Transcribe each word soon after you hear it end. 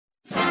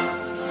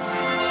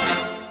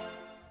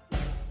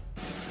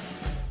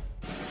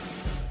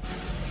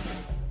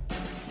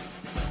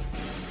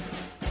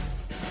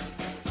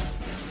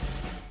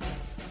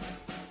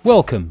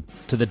Welcome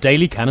to the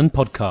Daily Cannon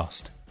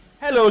Podcast.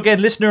 Hello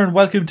again, listener, and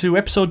welcome to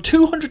episode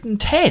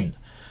 210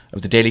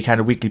 of the Daily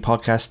Cannon Weekly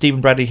Podcast. Stephen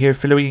Bradley here,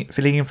 filling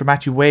in for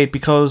Matthew Wade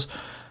because,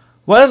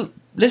 well,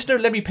 listener,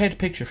 let me paint a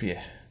picture for you.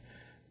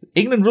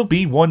 England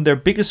Rugby won their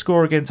biggest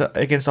score against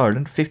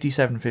Ireland,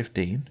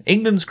 57-15.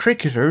 England's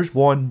cricketers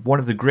won one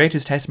of the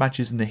greatest test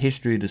matches in the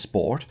history of the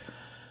sport.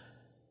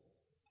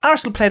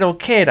 Arsenal played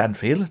okay at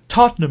Anfield.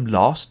 Tottenham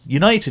lost.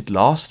 United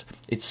lost.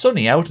 It's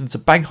sunny out and it's a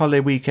bank holiday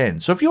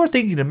weekend. So if you're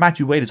thinking that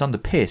Matthew Wade is on the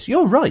piss,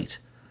 you're right.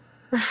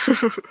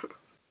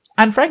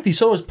 And frankly,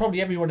 so is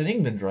probably everyone in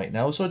England right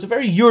now. So it's a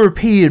very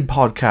European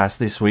podcast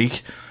this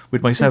week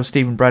with myself,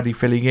 Stephen Bradley,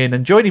 filling in.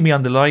 And joining me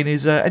on the line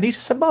is Anita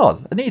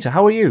Sambal. Anita,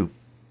 how are you?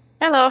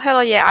 Hello.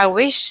 Yeah, I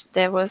wish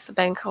there was a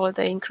bank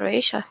holiday in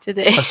Croatia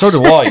today. So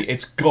do I.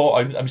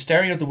 I'm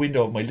staring out the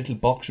window of my little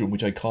box room,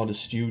 which I call a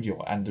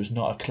studio, and there's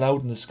not a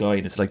cloud in the sky,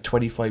 and it's like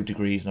 25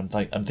 degrees, and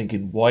I'm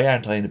thinking, why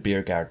aren't I in a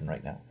beer garden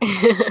right now?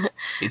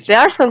 There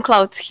are some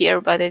clouds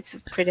here, but it's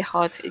pretty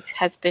hot. It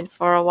has been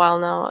for a while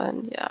now,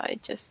 and yeah,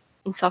 it's just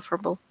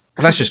insufferable.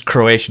 Well, that's just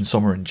Croatian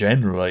summer in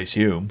general, I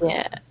assume.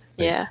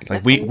 Yeah.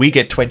 Like we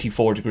get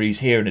 24 degrees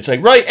here, and it's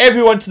like, right,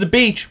 everyone to the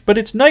beach, but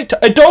it's night.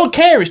 I don't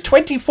care. It's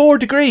 24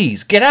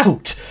 degrees. Get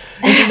out.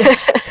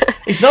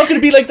 It's not going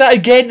to be like that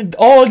again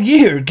all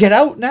year. Get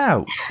out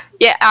now.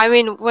 Yeah, I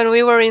mean, when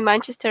we were in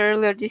Manchester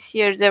earlier this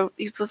year,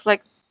 it was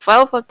like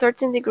 12 or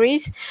 13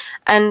 degrees,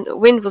 and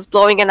wind was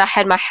blowing, and I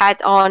had my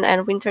hat on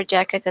and winter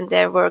jacket, and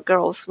there were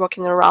girls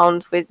walking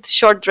around with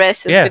short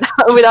dresses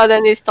without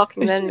any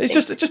stockings. It's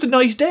just a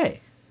nice day.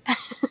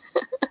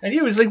 And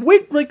he was like,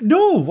 wait, like,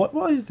 no,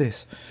 what is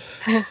this?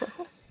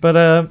 But,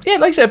 yeah,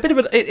 like I said, a bit of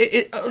an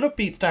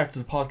upbeat start to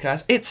the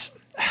podcast. It's,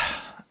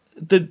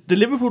 the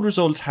Liverpool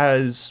result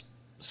has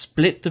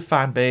split the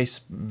fan base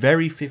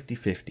very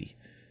 50-50.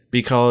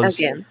 Because,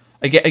 again,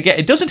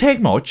 it doesn't take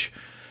much.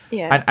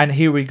 Yeah. And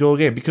here we go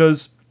again.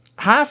 Because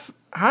half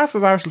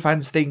of Arsenal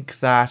fans think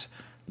that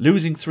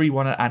losing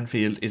 3-1 at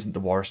Anfield isn't the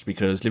worst,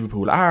 because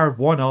Liverpool are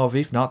one of,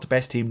 if not the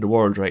best team in the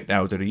world right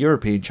now. They're the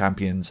European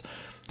champions.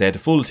 They had the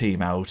full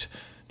team out.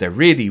 They're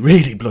really,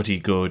 really bloody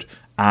good.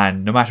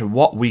 And no matter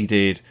what we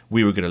did,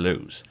 we were going to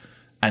lose.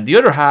 And the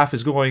other half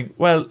is going,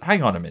 well,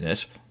 hang on a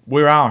minute.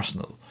 We're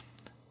Arsenal.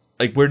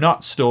 Like, we're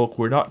not Stoke.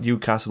 We're not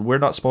Newcastle. We're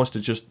not supposed to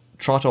just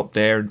trot up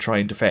there and try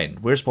and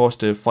defend. We're supposed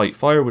to fight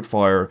fire with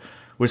fire.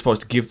 We're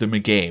supposed to give them a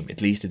game,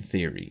 at least in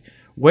theory.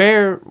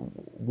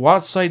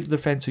 What side of the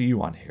fence are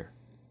you on here?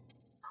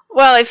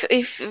 Well,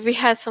 if we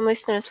had some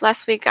listeners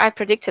last week, I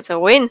predicted a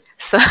win.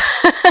 So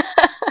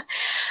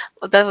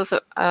well, that was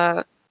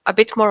a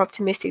bit more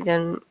optimistic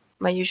than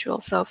my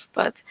usual self,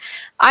 but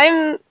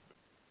I'm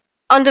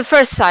on the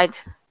first side.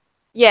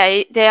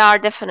 Yeah, they are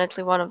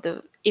definitely one of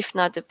the, if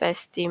not the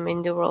best team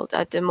in the world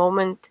at the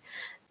moment.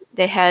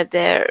 They had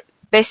their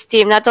best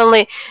team, not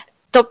only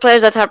top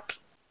players that are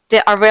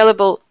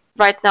available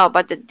right now,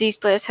 but these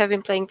players have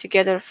been playing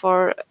together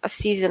for a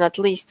season at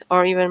least,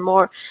 or even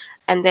more,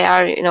 and they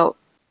are,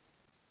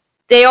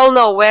 they all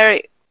know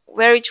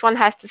where each one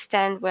has to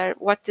stand,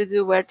 what to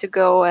do, where to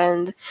go,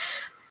 and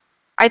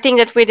I think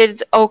that we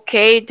did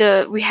okay.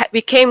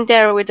 We came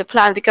there with a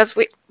plan, because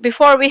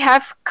before we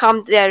have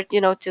come there,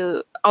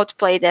 to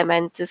outplay them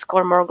and to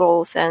score more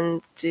goals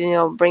and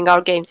to bring our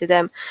game to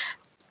them.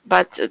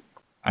 But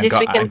this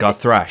weekend got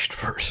thrashed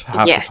for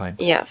half the time.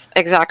 Yes,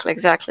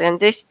 exactly. And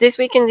this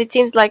weekend it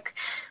seems like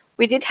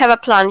we did have a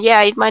plan.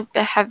 Yeah, it might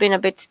have been a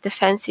bit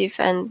defensive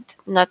and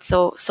not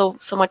so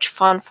much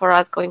fun for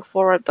us going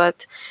forward,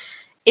 but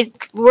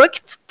it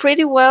worked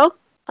pretty well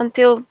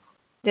until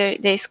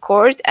they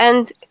scored.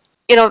 And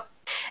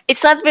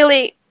it's not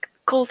really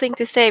cool thing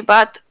to say,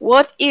 but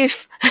what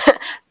if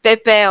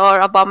Pepe or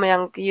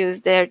Aubameyang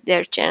use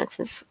their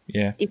chances?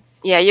 Yeah.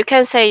 You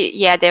can say,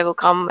 they will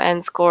come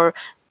and score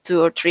 2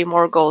 or 3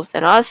 more goals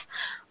than us,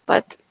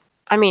 but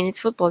I mean, it's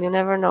football, you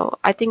never know.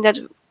 I think that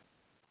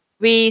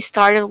we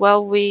started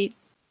well. We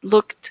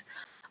looked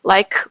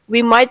like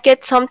we might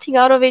get something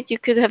out of it. You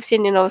could have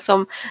seen,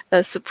 some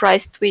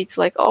surprise tweets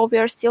like, oh, we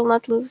are still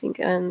not losing,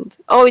 and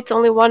oh, it's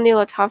only 1-0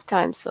 at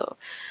halftime. So,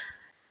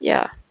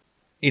 yeah.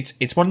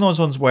 It's one of those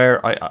ones where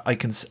I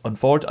can,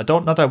 unfortunately, I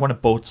don't know that I want to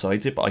both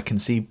sides it, but I can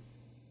see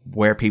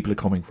where people are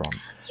coming from.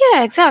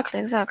 Yeah,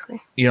 exactly.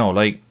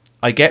 Like,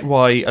 I get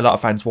why a lot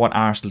of fans want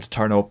Arsenal to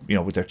turn up,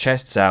 with their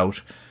chests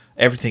out,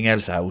 everything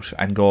else out,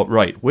 and go,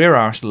 right, we're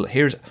Arsenal,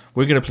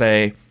 we're going to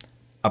play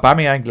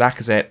Aubameyang,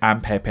 Lacazette,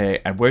 and Pepe,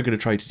 and we're going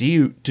to try to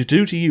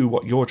do to you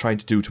what you're trying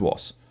to do to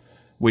us,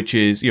 which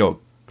is,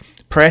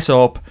 press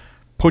up,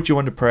 put you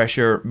under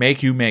pressure,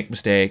 make you make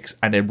mistakes,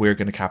 and then we're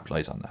going to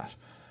capitalise on that.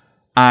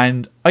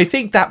 And I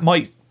think that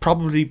might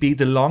probably be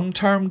the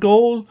long-term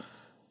goal,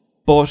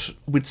 but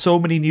with so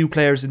many new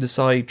players in the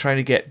side, trying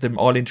to get them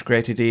all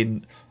integrated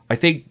in, I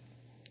think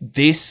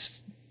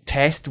this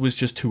test was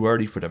just too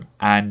early for them.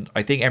 And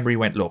I think Emery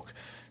went, look,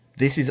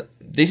 this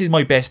is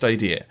my best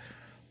idea.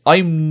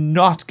 I'm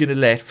not going to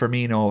let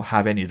Firmino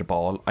have any of the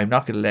ball. I'm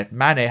not going to let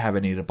Mane have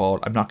any of the ball.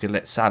 I'm not going to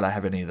let Salah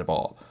have any of the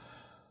ball.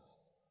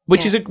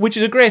 which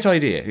is a great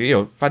idea. You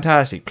know,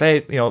 fantastic.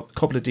 Play, you know, a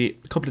couple of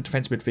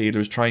defensive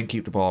midfielders, try and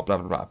keep the ball, blah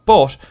blah blah.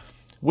 But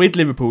with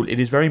Liverpool, it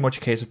is very much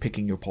a case of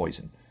picking your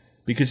poison.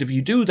 Because if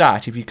you do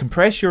that, if you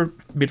compress your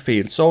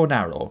midfield so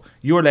narrow,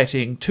 you're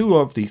letting 2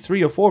 of the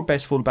 3 or 4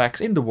 best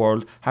fullbacks in the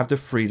world have the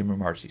freedom of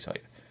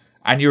Merseyside.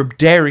 And you're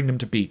daring them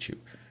to beat you.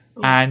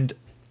 And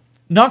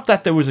not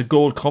that there was a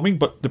goal coming,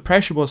 but the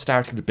pressure was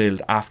starting to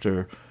build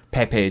after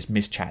Pepe's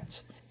missed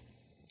chance.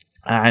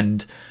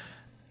 And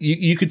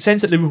you could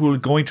sense that Liverpool were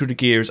going through the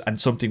gears and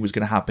something was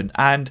going to happen.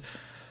 And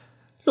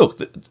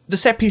look, the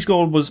set-piece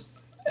goal was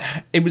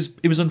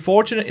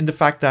unfortunate in the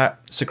fact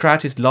that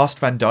Socrates lost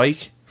Van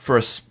Dijk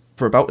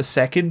for about a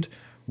second,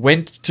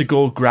 went to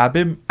go grab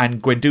him,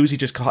 and Guendouzi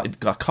just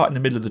got caught in the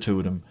middle of the two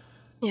of them.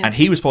 Yeah. And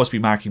he was supposed to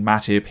be marking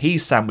Matip.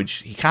 He's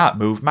sandwiched. He can't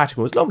move. Matip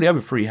goes, lovely, I have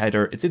a free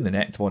header. It's in the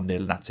net. It's 1-0,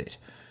 and that's it.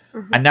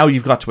 Mm-hmm. And now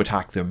you've got to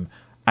attack them.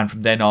 And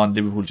from then on,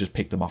 Liverpool just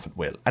pick them off at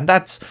will. And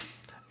that's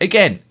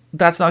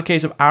not a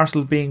case of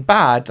Arsenal being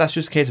bad. That's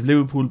just a case of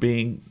Liverpool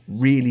being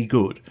really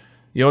good.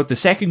 You know, the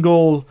second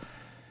goal...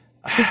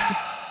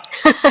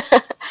 oh,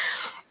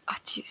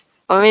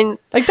 Jesus. I mean...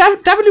 Like,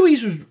 David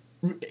Luiz was...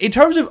 In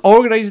terms of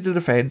organising the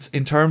defence,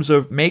 in terms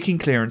of making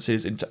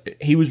clearances,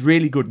 he was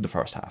really good in the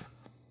first half.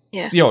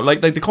 Yeah. You know, like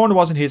the corner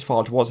wasn't his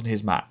fault, it wasn't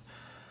his man.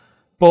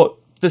 But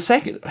the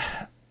second...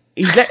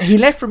 He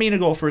let Firmino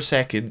go for a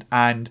second,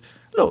 and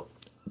look,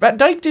 Van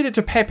Dijk did it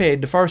to Pepe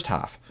in the first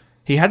half.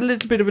 He had a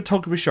little bit of a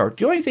tug of his shirt.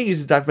 The only thing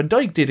is that Van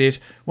Dijk did it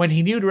when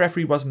he knew the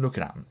referee wasn't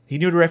looking at him. He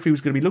knew the referee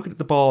was going to be looking at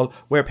the ball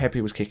where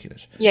Pepe was kicking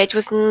it. Yeah, it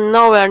was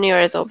nowhere near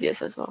as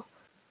obvious as well.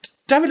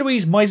 David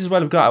Luiz might as well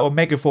have got out a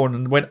megaphone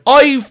and went,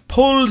 I've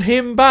pulled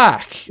him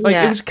back. Like,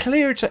 It was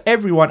clear to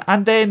everyone.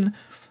 And then,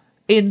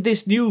 in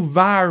this new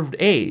VAR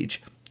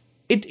age,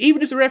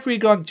 even if the referee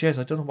had gone, Jez,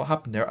 I don't know what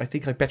happened there, I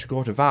think I'd better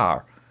go to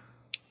VAR,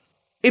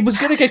 it was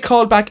going to get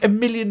called back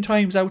 1,000,000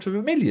 times out of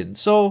 1,000,000.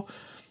 So,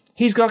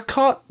 he's got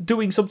caught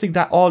doing something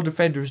that all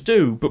defenders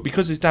do, but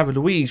because it's David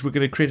Luiz, we're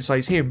going to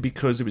criticise him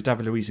because it was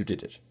David Luiz who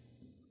did it.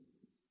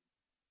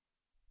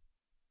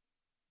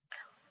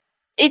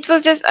 It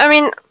was just, I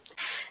mean...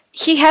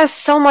 He has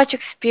so much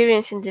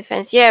experience in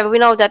defense. Yeah, we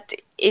know that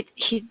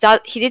he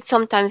did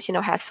sometimes, you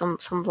know, have some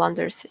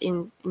blunders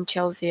in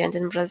Chelsea and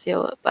in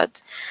Brazil,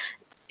 but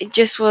it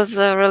just was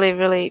a really,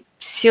 really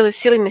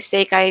silly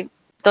mistake. I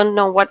don't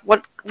know what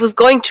was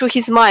going through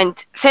his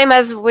mind. Same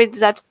as with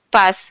that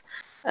pass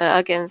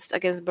against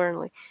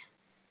Burnley.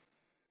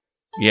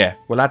 Yeah,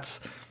 well,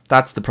 that's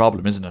the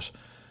problem, isn't it?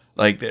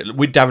 Like,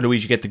 with David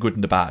Luiz, you get the good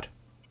and the bad.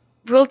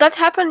 Will that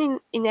happen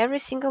in every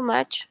single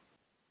match?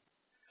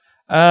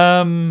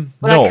 No.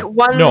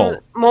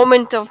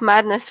 Moment of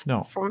madness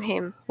from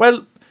him.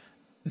 Well,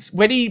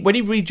 when he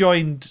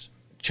rejoined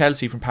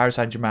Chelsea from Paris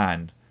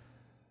Saint-Germain,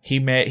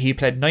 he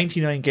played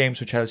 99 games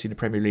for Chelsea in the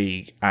Premier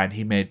League, and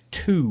he made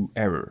 2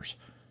 errors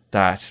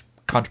that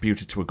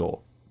contributed to a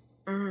goal.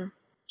 Mm-hmm.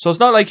 So it's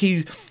not like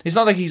he's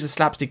a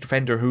slapstick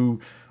defender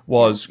who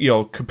was, you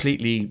know,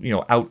 completely, you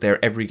know, out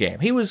there every game.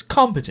 He was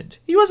competent.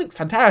 He wasn't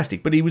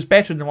fantastic, but he was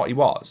better than what he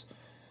was.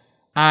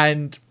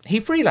 And he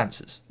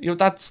freelances. You know,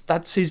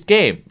 that's his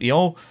game. You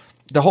know,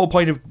 the whole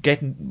point of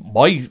getting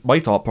my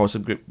thought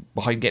process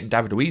behind getting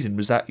David Luiz in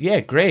was that, yeah,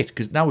 great,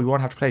 because now we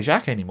won't have to play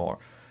Xhaka anymore,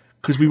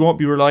 because we won't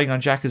be relying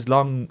on Xhaka's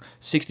long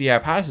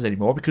 60-yard passes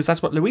anymore, because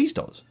that's what Luiz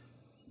does.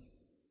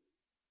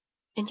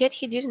 And yet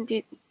he didn't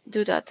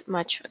do that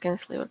much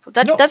against Liverpool.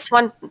 That's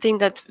one thing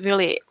that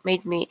really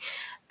made me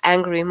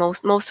angry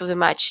most of the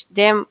match.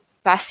 Them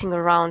passing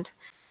around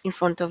in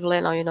front of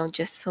Leno, you know,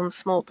 just some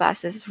small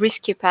passes,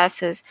 risky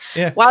passes.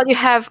 Yeah. While you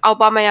have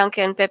Aubameyang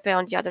and Pepe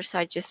on the other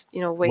side, just,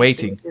 you know,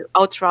 waiting to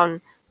outrun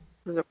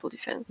Liverpool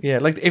defense. Yeah,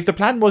 like if the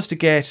plan was to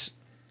get,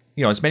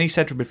 you know, as many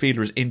central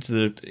midfielders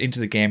into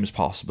the game as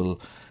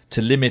possible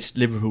to limit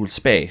Liverpool's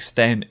space,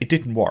 then it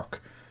didn't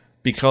work,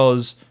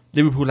 because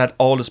Liverpool had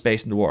all the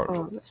space in the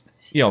world.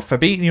 You know,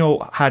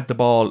 Fabinho had the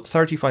ball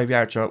 35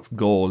 yards out from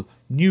goal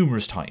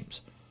numerous times.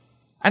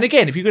 And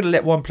again, if you're going to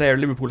let one player,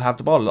 Liverpool, have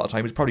the ball a lot of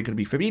time, it's probably going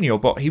to be Fabinho,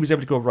 but he was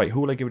able to go, right,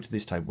 who will I give it to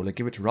this time? Will I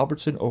give it to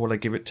Robertson, or will I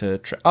give it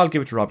to... I'll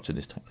give it to Robertson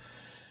this time.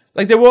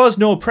 Like, there was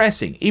no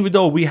pressing, even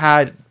though we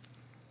had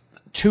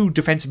 2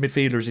 defensive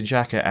midfielders in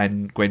Xhaka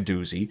and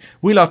Guendouzi,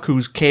 Willock,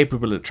 who's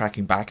capable of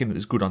tracking back and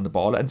is good on the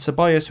ball, and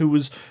Ceballos, who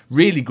was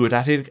really good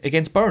at it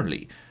against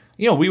Burnley.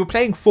 You know, we were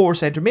playing 4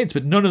 centre mids,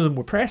 but none of them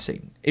were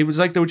pressing. It was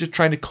like they were just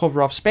trying to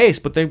cover off space,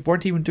 but they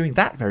weren't even doing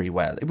that very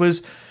well. It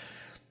was...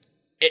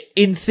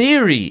 In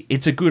theory,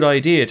 it's a good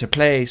idea to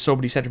play so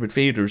many centre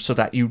midfielders so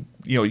that you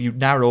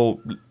narrow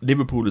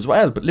Liverpool as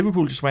well. But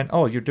Liverpool just went,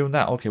 oh, you're doing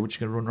that? Okay, we're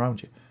just going to run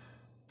around you.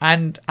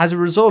 And as a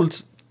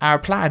result, our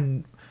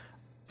plan,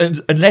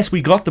 unless we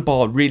got the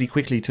ball really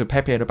quickly to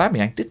Pepe and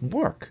Aubameyang, didn't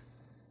work.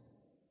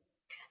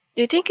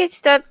 Do you think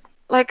it's that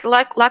like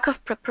lack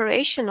of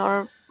preparation,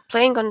 or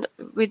playing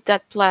with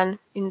that plan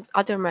in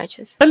other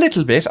matches? A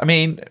little bit. I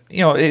mean, you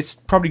know, it's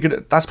probably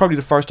good. That's probably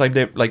the first time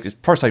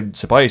first time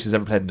Ceballos has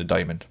ever played in the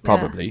diamond,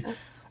 probably.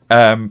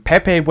 Yeah.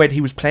 Pepe, when he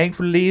was playing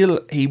for Lille,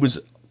 he was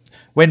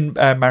when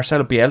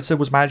Marcelo Bielsa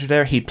was manager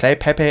there, he'd play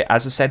Pepe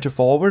as a centre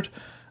forward,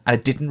 and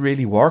it didn't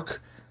really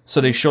work. So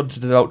they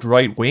shunted it out to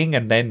right wing,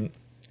 and then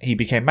he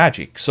became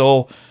Magic.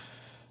 So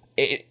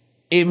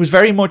it was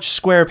very much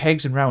square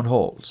pegs and round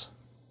holes.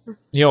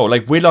 You know,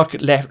 like Willock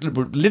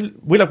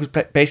was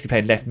basically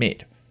playing left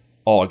mid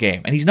all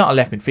game, and he's not a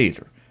left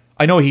midfielder.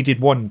 I know he did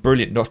one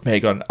brilliant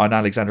nutmeg on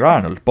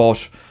Alexander-Arnold,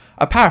 but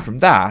apart from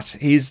that,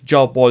 his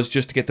job was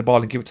just to get the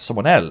ball and give it to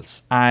someone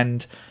else.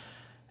 And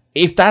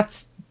if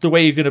that's the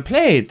way you're going to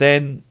play,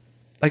 then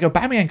like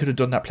Aubameyang could have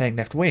done that playing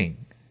left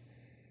wing.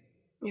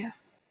 Yeah.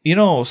 You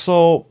know,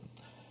 so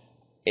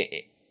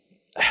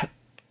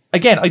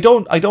again, I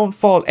don't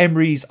fault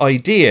Emery's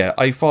idea.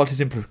 I fault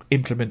his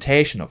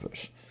implementation of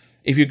it.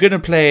 If you're going to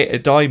play a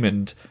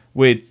diamond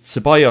with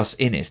Ceballos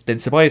in it, then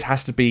Ceballos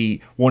has to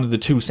be one of the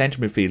two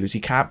centre midfielders. He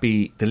can't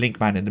be the link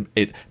man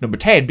in number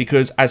 10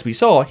 because, as we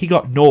saw, he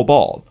got no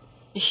ball.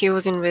 He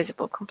was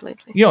invisible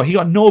completely. You know, he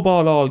got no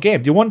ball all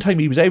game. The one time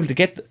he was able to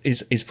get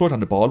his foot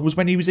on the ball was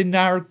when he was in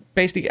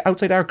basically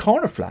outside our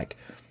corner flag,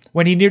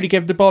 when he nearly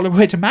gave the ball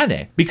away to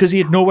Mane because he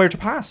had nowhere to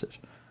pass it.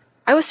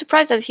 I was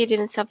surprised that he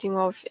didn't sub him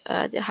off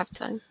at the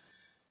halftime.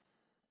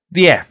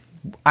 Yeah,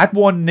 at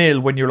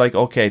 1-0, when you're like,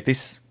 okay,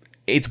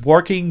 it's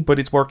working, but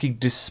it's working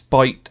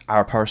despite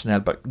our personnel,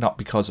 but not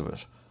because of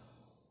it.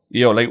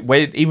 You know,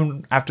 like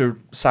even after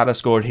Salah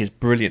scored his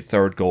brilliant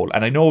third goal,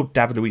 and I know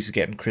David Luiz is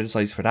getting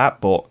criticised for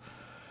that, but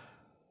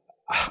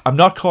I'm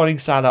not calling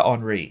Salah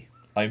Henry.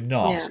 I'm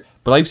not. Yeah.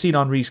 But I've seen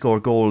Henry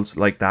score goals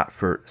like that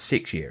for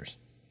 6 years,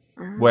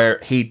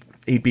 where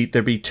there'd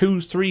be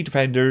 2-3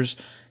 defenders.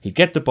 He'd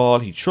get the ball,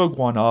 he'd shrug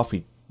one off,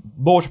 he'd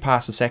motor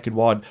past the second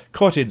one,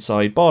 cut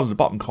inside, ball in the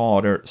bottom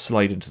corner,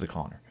 slide into the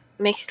corner.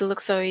 Makes it look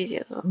so easy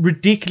as well.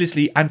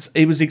 Ridiculously, and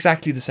it was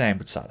exactly the same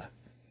with Salah.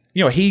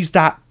 You know, he's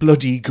that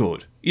bloody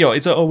good. You know,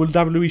 it's well,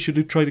 David Luiz should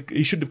have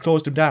he shouldn't have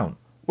closed him down.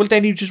 Well,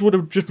 then he just would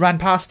have just ran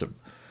past him.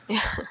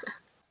 Yeah.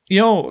 You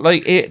know,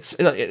 like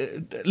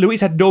Luiz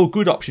had no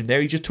good option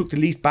there. He just took the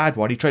least bad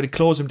one. He tried to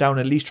close him down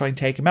and at least try and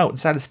take him out, and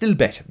Salah still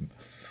bet him.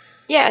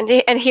 Yeah,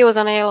 and he was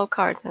on a yellow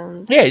card.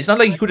 Yeah, it's not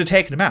like he could have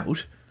taken him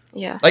out.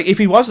 Yeah. Like, if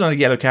he wasn't on a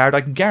yellow card,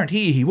 I can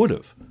guarantee he would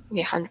have.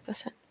 Yeah,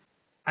 100%.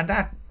 And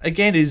that,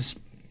 again, is,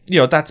 you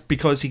know, that's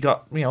because he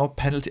got, you know,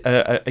 penalty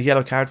a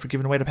yellow card for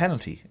giving away the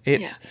penalty.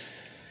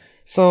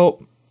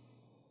 So,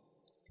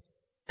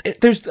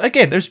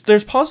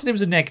 there's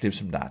positives and negatives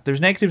from that.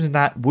 There's negatives in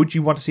that. Would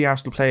you want to see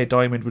Arsenal play a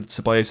diamond with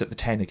Ceballos at the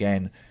 10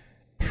 again?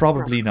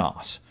 Probably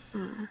not.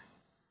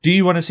 Do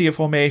you want to see a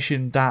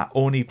formation that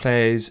only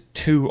plays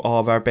 2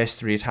 of our best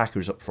 3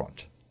 attackers up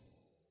front?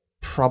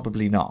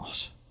 Probably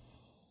not.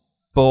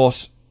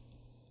 But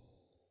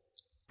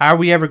are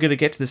we ever going to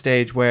get to the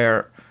stage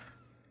where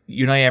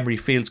Unai Emery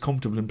feels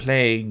comfortable in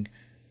playing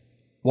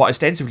what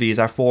ostensibly is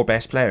our 4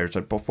 best players,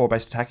 our 4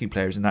 best attacking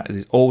players, and that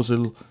is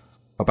Ozil,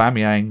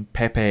 Aubameyang,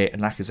 Pepe,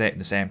 and Lacazette in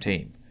the same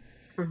team?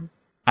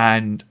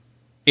 And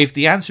if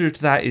the answer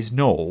to that is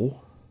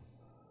no,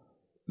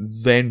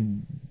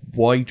 then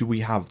why do we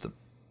have them?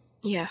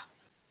 Yeah.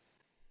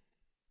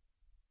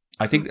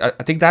 I think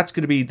that's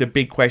going to be the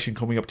big question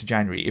coming up to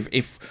January.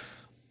 If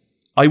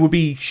I would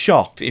be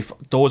shocked if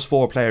those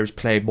 4 players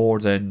played more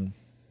than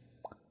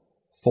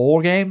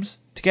 4 games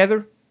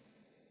together,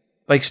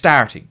 like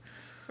starting.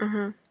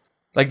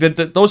 Like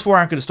those 4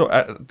 aren't going to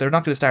start. They're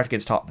not going to start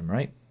against Tottenham,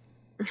 right?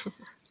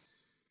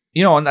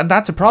 You know, and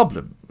that's a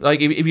problem.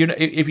 Like if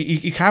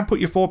you can't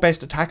put your 4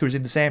 best attackers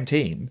in the same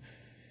team,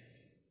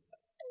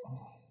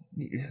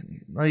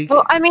 like,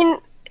 well, I mean,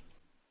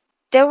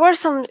 there were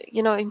some,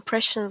 you know,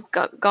 impressions,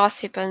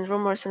 gossip, and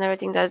rumors and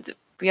everything that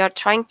we are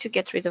trying to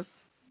get rid of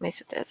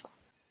Mesut Ozil.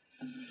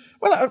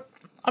 Well,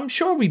 I'm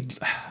sure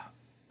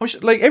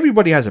like,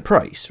 everybody has a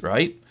price,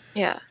 right?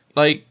 Yeah.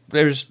 Like,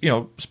 there's, you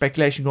know,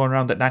 speculation going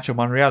around that Nacho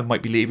Monreal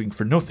might be leaving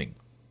for nothing.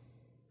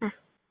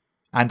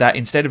 And that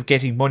instead of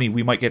getting money,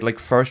 we might get, like,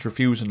 first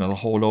refusal on a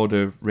whole load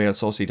of Real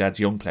Sociedad's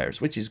young players,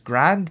 which is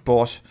grand,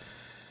 but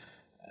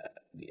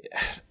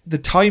the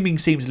timing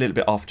seems a little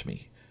bit off to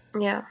me.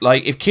 Yeah.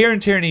 Like, if Kieran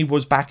Tierney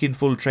was back in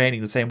full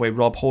training the same way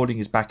Rob Holding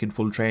is back in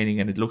full training,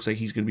 and it looks like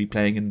he's going to be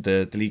playing in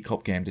the League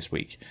Cup game this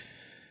week.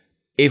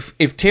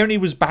 If Tierney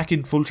was back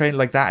in full training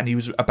like that and he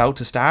was about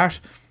to start,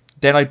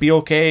 then I'd be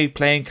okay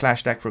playing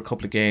Kalashnik for a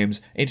couple of games.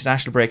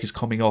 International break is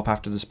coming up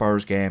after the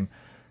Spurs game.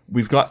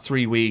 We've got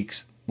 3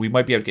 weeks. We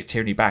might be able to get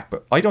Tierney back,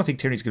 but I don't think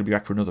Tierney's going to be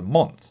back for another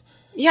month.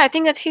 Yeah, I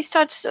think that he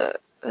starts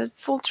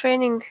full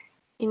training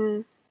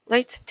in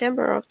late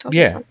September or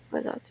October, something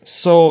like that.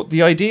 So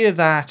the idea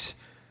that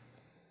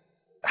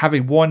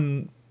having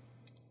one,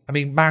 I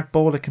mean, Mark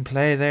Bola can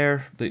play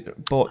there,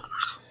 but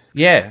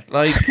yeah,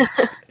 like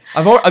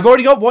I've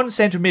already got one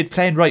centre mid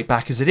playing right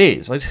back as it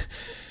is.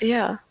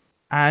 Yeah,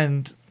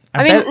 and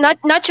I mean,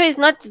 Nacho is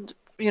not,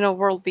 you know,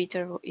 world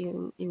beater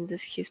in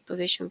his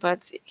position, but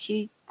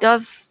he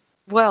does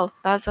well.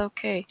 That's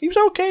okay. He was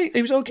okay.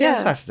 He was okay on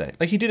Saturday.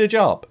 Like, he did a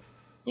job.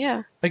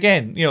 Yeah.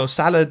 Again, you know,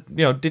 Salah,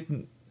 you know,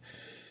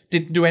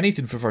 didn't do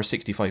anything for the first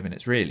 65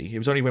 minutes, really. It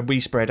was only when we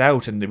spread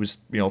out and it was,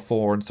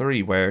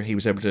 4-3 where he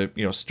was able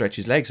to, stretch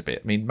his legs a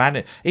bit. I mean,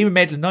 Mane, even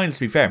Maitland-Niles,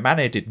 to be fair,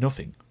 Mane did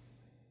nothing.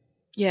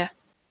 Yeah.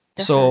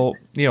 So,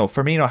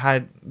 Firmino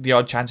had the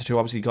odd chance or two,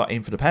 obviously got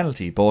in for the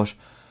penalty, but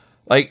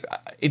like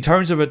in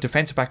terms of a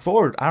defensive back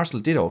forward,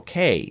 Arsenal did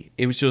okay.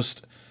 It was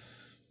just,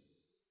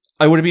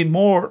 I would have been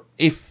more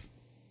if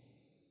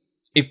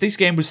this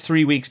game was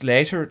 3 weeks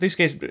later. This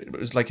game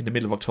was like in the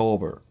middle of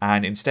October,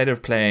 and instead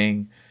of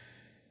playing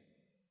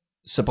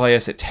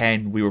Ceballos at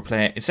 10,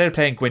 instead of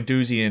playing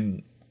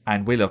Guendouzi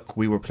and Willock,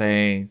 we were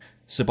playing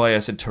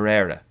Ceballos and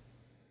Torreira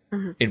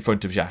in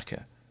front of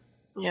Xhaka.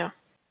 Yeah.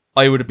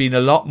 I would have been a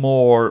lot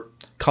more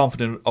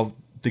confident of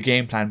the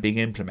game plan being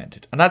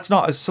implemented. And that's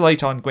not a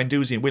slight on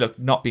Guendouzi and Willock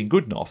not being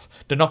good enough.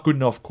 They're not good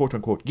enough, quote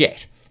unquote,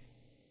 yet.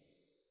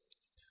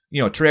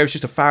 Torreira's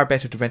just a far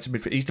better defensive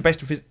midfielder. He's the best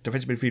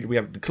defensive midfielder we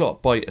have in the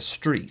club by a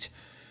street.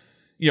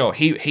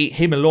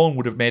 Him alone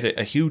would have made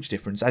a huge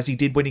difference, as he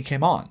did when he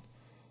came on.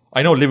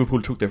 I know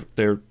Liverpool took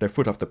their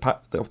foot off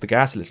the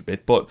gas a little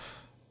bit, but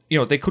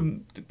they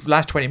couldn't. The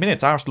last 20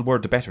 minutes, Arsenal were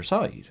the better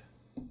side.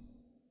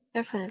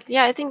 Definitely,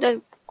 yeah. I think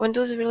that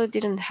Guendouzi really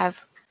didn't have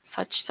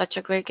such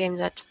a great game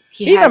that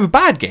he didn't have a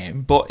bad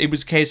game, but it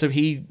was a case of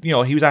he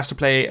was asked to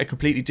play a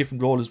completely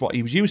different role as what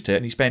he was used to,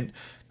 and he spent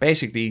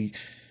basically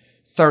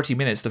 30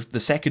 minutes, the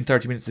second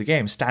 30 minutes of the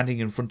game, standing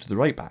in front of the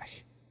right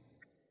back.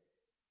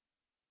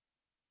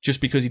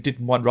 Just because he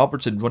didn't want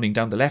Robertson running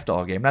down the left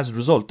all game, and as a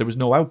result, there was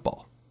no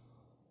outball.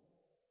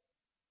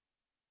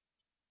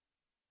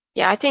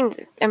 Yeah, I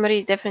think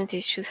Emery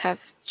definitely should have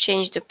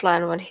changed the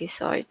plan when he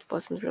saw it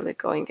wasn't really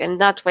going, and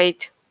not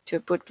wait to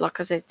put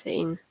Lacazette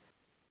in.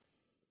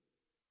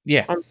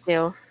 Yeah.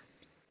 Until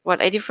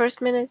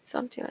 81st minute,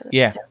 something like that.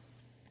 Yeah. So.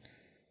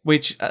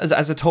 Which,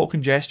 as a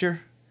token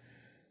gesture,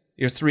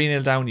 you're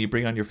 3-0 down. You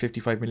bring on your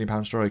 £55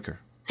 million striker.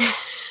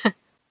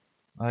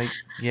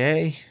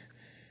 Yay.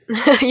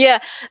 Yeah,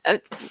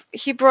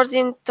 he brought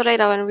in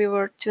Torreira when we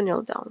were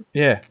 2-0 down.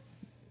 Yeah.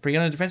 Bring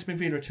on a defensive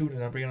midfielder at 2-0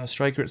 down, bring on a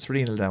striker at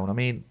 3-0 down. I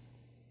mean...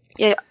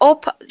 Yeah,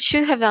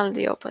 should have done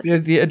the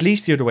opposite. Yeah, at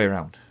least the other way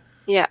around.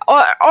 Yeah,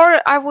 or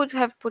I would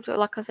have put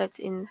Lacazette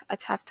in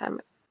at halftime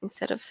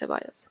instead of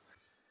Ceballos.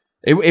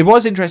 It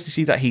was interesting to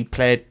see that he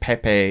played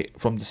Pepe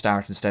from the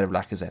start instead of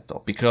Lacazette,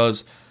 though,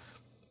 because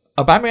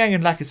Aubameyang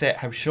and Lacazette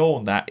have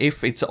shown that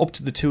if it's up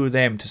to the two of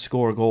them to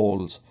score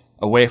goals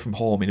away from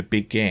home in a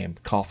big game,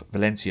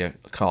 Valencia,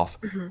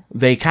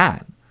 they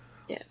can.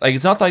 Yeah. Like,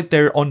 it's not like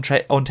they're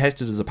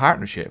untested as a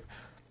partnership.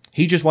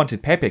 He just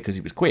wanted Pepe because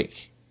he was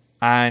quick.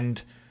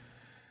 And...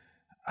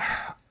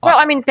 Well,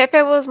 I mean,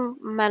 Pepe was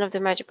man of the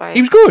match by...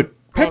 He was good.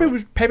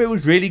 Pepe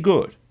was really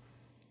good.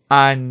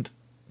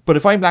 But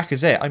if I'm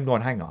Lacazette, I'm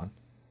going, hang on.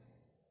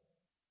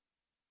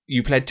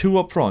 You played two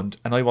up front,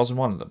 and I wasn't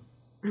one of them.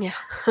 Yeah.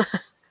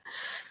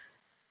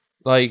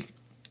 Like,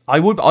 I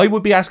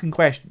would be asking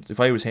questions if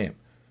I was him.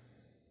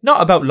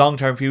 Not about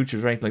long-term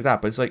futures or anything like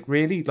that, but it's like,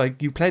 really?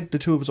 Like, you played the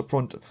two of us up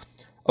front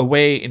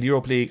away in the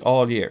Europa League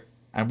all year,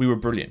 and we were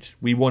brilliant.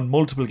 We won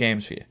multiple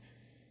games for you.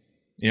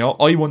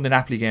 I won the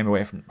Napoli game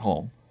away from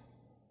home.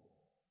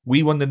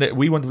 We won the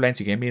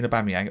Valencia game, me and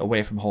Aubameyang,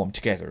 away from home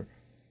together.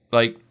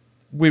 Like,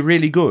 we're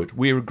really good.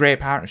 We're a great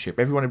partnership.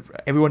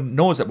 Everyone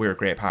knows that we're a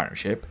great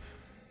partnership.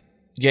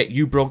 Yet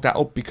you broke that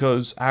up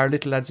because our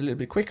little lad's a little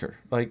bit quicker.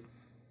 Like,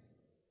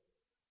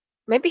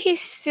 maybe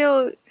he's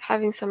still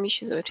having some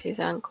issues with his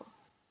ankle.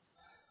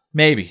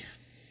 Maybe.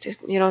 Just,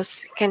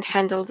 can't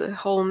handle the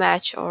whole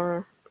match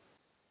or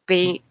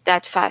be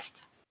that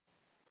fast.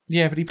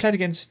 Yeah, but he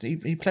played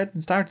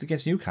and started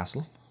against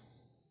Newcastle.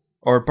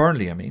 Or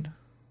Burnley, I mean.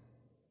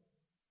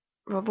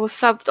 Well, was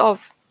subbed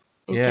off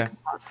in second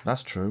half.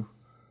 That's true.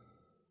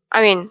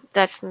 I mean,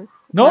 that's...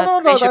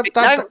 No,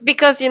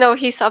 because,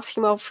 he subs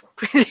him off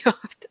pretty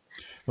often.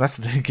 Well, that's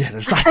the thing, yeah,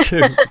 there's that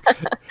too.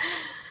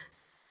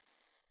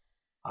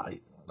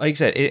 Like I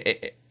said,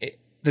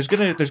 there's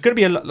gonna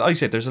be a lot. Like I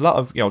said, there's a lot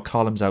of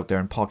columns out there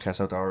and podcasts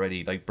out there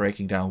already, like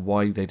breaking down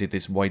why they did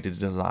this, why they did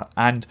that.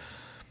 And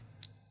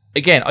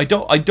again, I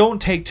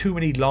don't take too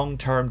many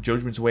long-term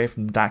judgments away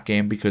from that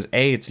game because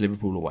A, it's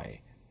Liverpool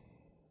away.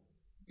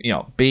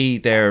 B,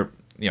 they're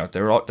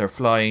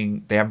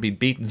flying. They haven't been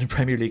beaten in the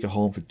Premier League at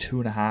home for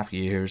 2.5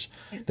 years.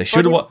 They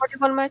should have won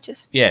 41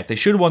 matches. Yeah, they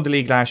should have won the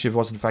league last year if it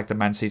wasn't the fact that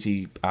Man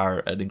City are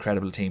an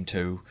incredible team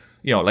too.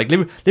 Like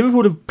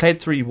Liverpool have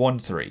played 3, won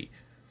 3.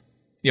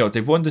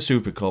 They've won the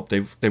Super Cup.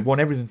 They've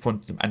won everything in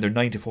front of them, and they're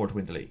 9-4 to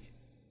win the league.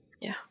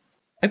 Yeah,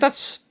 and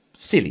that's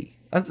silly.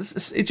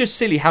 It's just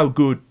silly how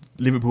good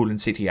Liverpool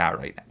and City are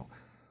right now.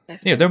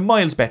 Definitely. They're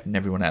miles better than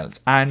everyone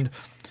else, and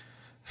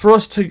for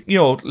us to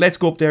let's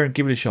go up there and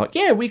give it a shot.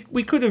 Yeah, we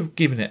could have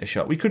given it a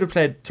shot. We could have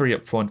played 3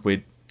 up front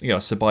with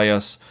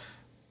Ceballos,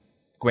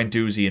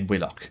 Guendouzi, and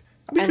Willock.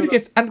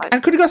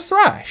 And could have got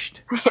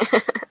thrashed.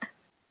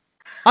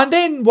 And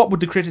then what would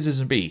the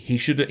criticism be? He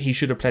should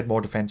have played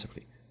more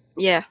defensively.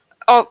 Yeah.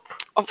 Oh,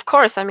 of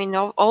course. I mean,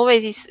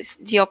 always is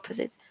the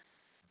opposite.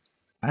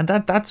 And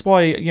that's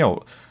why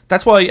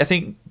I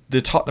think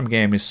the Tottenham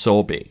game is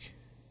so big.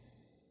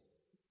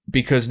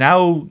 because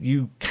now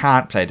you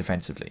can't play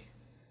defensively.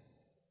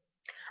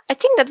 I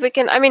think that we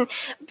can. I mean,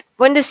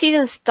 when the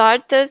season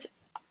started,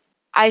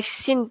 I've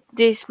seen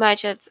this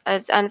match at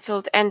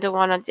Anfield and the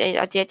one at the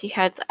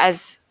Etihad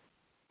as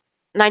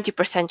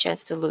 90%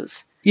 chance to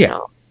lose. Yeah. You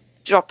know,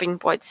 dropping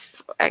points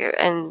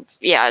and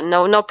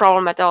no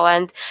problem at all.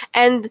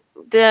 And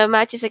the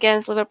matches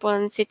against Liverpool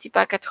and City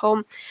back at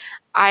home,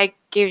 I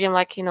gave them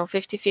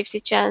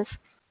 50-50 chance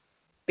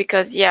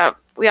because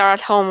we are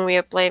at home, we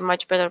are playing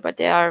much better, but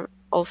they are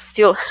all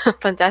still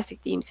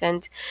fantastic teams,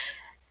 and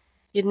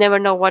you never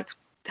know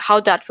how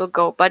that will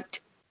go. But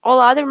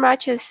all other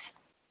matches,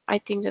 I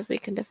think that we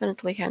can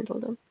definitely handle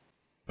them.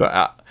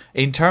 But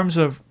in terms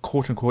of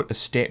quote-unquote a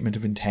statement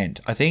of intent,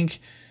 I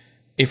think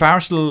if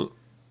Arsenal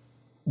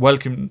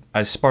welcome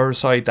a Spurs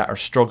side that are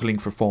struggling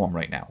for form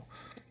right now,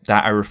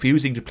 that are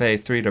refusing to play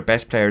three of their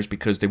best players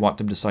because they want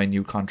them to sign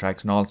new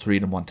contracts and all three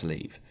of them want to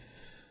leave,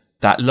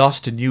 that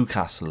lost to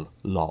Newcastle,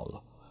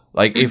 lol.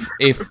 Like if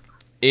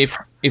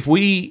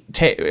we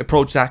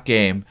approach that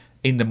game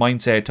in the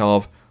mindset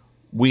of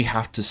we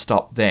have to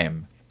stop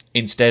them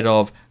instead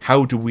of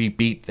how do we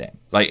beat them,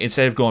 like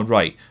instead of going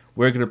right,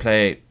 we're going to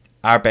play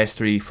our best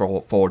three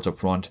forwards up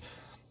front,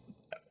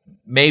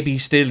 maybe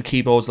still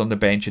keep Ozil on the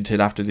bench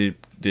until after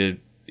the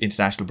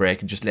international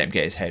break and just let him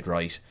get his head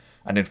right,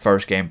 and then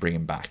first game bring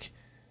him back,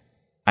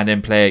 and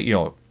then play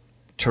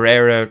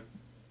Torreira,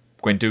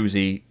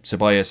 Guendouzi,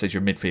 Ceballos as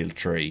your midfield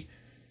three,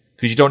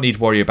 because you don't need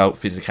to worry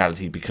about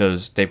physicality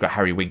because they've got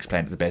Harry Winks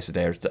playing at the base of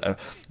their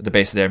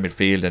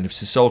midfield, and if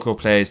Sissoko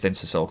plays, then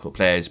Sissoko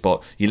plays,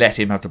 but you let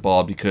him have the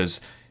ball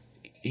because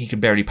he can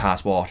barely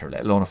pass water,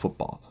 let alone a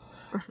football.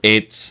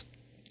 It's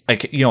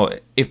like,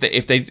 if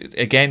they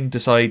again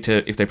decide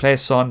to, if they play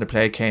Son, they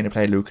play Kane, they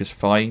play Lucas,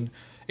 fine.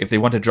 If they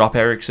want to drop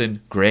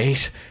Eriksen,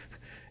 great.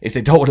 If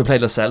they don't want to play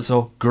Lo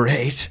Celso,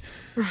 great.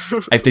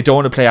 If they don't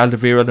want to play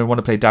Alderweireld and they want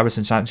to play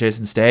Davinson Sanchez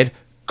instead,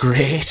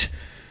 great.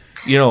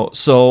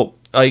 So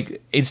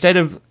like instead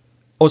of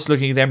us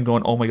looking at them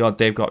going, oh my god,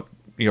 they've got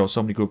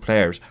so many good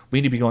players, we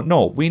need to be going,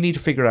 no, we need to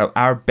figure out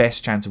our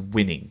best chance of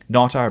winning,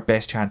 not our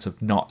best chance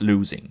of not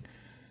losing.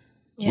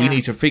 Yeah.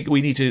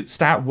 We need to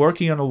start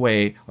working on a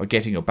way of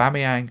getting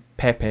Aubameyang,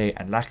 Pepe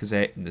and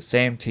Lacazette in the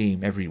same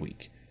team every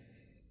week.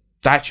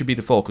 That should be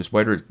the focus,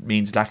 whether it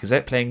means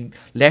Lacazette playing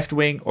left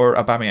wing or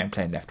Aubameyang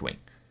playing left wing.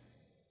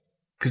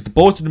 Because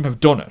both of them have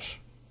done it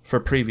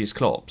for previous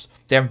clubs.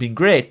 They haven't been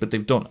great, but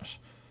they've done it.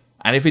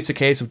 And if it's a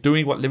case of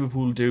doing what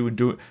Liverpool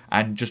do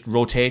and just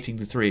rotating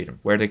the three of them,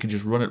 where they can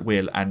just run at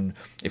will, and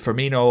if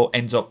Firmino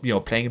ends up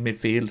playing in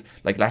midfield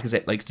like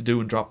Lacazette likes to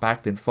do and drop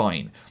back, then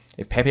fine.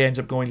 If Pepe ends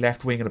up going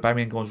left wing and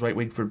Aubameyang goes right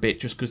wing for a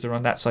bit just because they're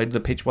on that side of the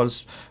pitch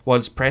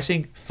whilst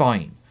pressing,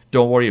 fine.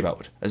 Don't worry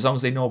about it. As long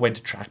as they know when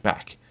to track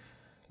back.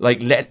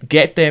 Like,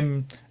 get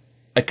them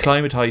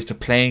acclimatized to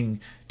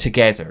playing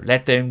together.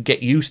 Let them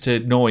get used to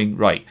knowing,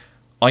 right,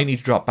 I need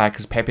to drop back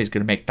because Pepe is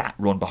going to make that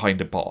run behind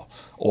the ball.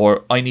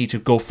 Or I need to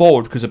go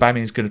forward because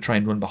Aubameyang is going to try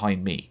and run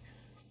behind me.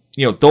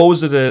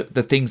 Those are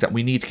the things that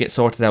we need to get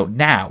sorted out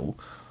now,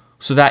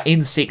 so that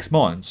in 6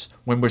 months,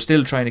 when we're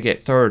still trying to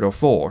get third or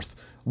fourth,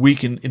 we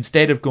can,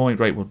 instead of going,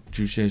 right, well,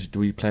 do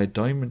we play a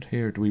diamond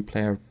here? Do we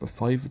play a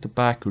five at the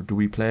back? Or do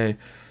we play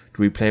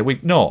a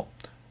weak? No.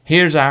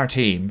 Here's our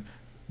team.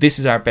 This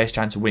is our best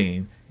chance of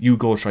winning. You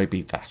go try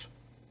beat that.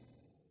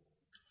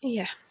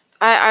 Yeah,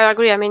 I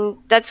agree. I mean,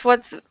 that's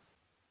what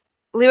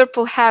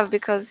Liverpool have,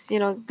 because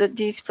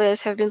these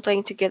players have been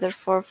playing together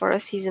for a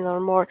season or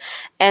more,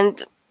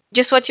 and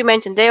just what you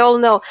mentioned, they all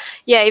know.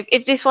 Yeah,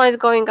 if this one is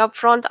going up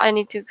front, I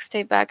need to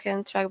stay back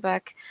and track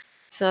back.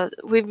 So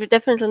we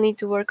definitely need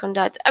to work on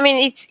that. I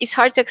mean, it's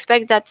hard to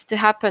expect that to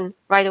happen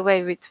right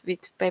away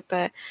with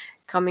Pepe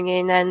coming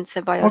in and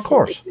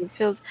Ceballos in the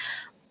midfield,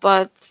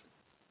 but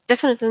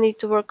definitely need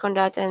to work on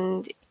that.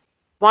 And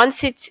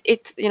once it's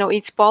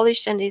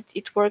polished and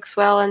it works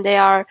well, and they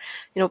are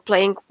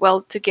playing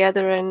well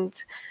together,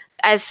 and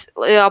as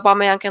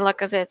Aubameyang and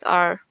Lacazette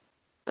are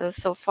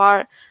so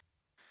far,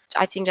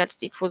 I think that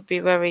it would be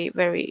very,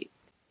 very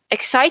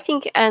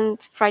exciting and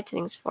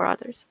frightening for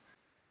others.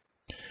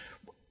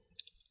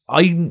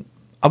 I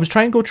was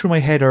trying to go through my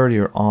head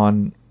earlier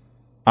on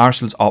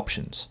Arsenal's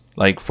options,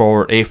 like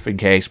for if in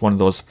case one of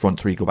those front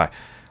three go back.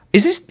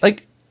 Is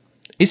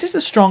this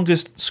the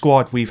strongest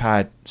squad we've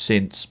had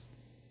since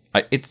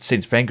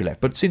Wenger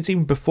left? But since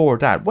even before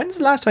that, when's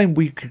the last time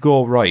we could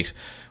go, right,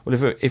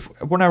 well, if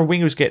one of our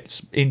wingers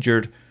gets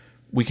injured,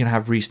 we can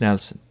have Reece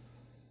Nelson?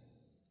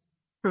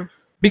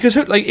 Because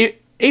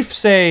if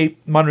say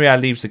Monreal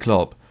leaves the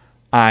club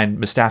and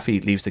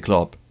Mustafi leaves the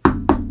club,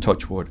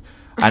 touch wood,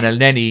 and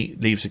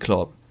Elneny leaves the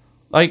club,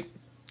 like,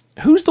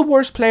 who's the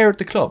worst player at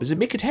the club? Is it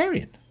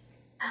Mkhitaryan?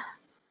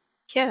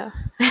 Yeah.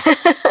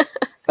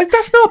 Like,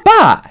 that's not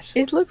bad.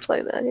 It looks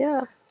like that,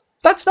 yeah.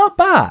 That's not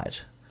bad.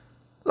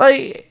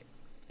 Like,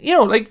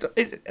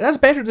 that's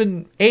better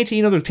than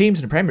 18 other teams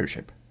in the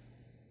Premiership.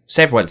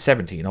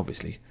 17,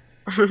 obviously.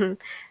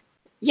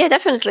 Yeah,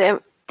 definitely.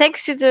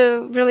 Thanks to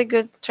the really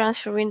good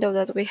transfer window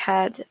that we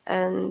had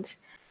and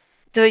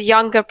the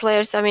younger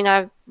players. I mean,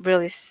 I've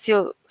really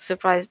still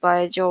surprised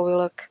by Joe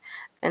Willock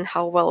and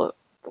how well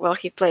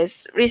he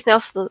plays. Reece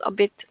Nelson a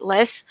bit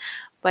less,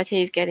 but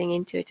he's getting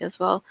into it as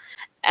well.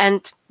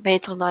 And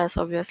Maitland-Niles,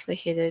 obviously,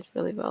 he did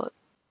really well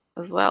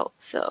as well.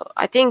 So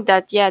I think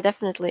that, yeah,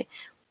 definitely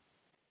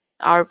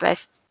our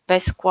best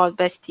squad,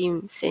 best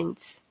team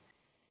since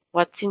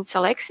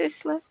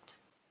Alexis left?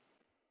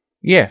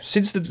 Yeah,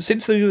 since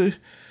the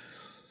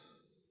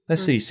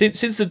let's see,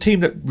 since the team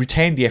that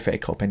retained the FA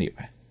Cup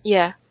anyway.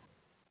 Yeah,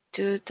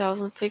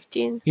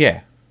 2015.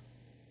 Yeah,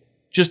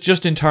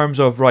 just in terms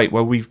of right,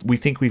 well, we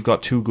think we've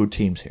got two good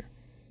teams here.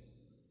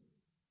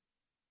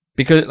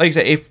 Because, like I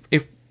said,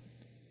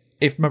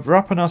 if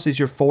Mavropanos is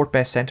your fourth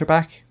best centre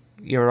back,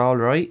 you're all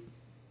right.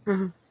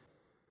 Mm-hmm.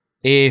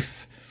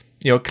 If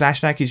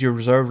Kalashnak is your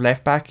reserve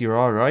left back, you're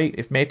all right.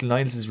 If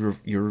Maitland-Niles is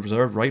your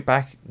reserve right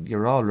back,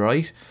 you're all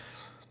right.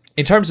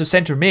 In terms of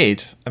centre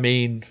mid, I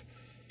mean,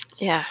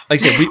 yeah,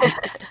 like I said,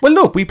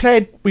 we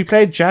played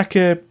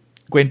Xhaka,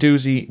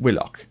 Guendouzi,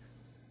 Willock.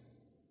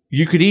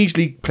 You could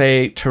easily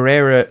play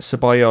Torreira,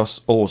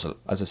 Ceballos, Ozil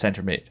as a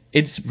centre mid.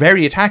 It's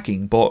very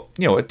attacking, but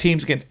at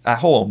teams at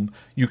home,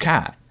 you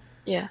can.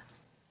 Yeah.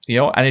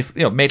 And if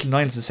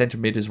Maitland-Niles is a centre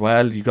mid as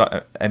well, you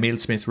got Emile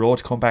Smith-Rowe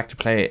to come back to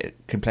play,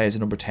 can play as a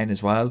number 10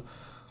 as well.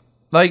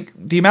 Like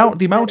the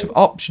amount of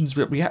options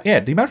that we have,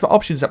 the amount of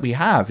options that we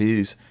have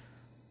is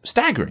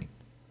staggering.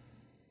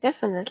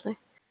 Definitely.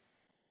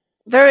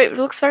 It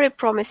looks very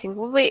promising.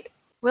 Will we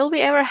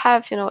ever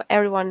have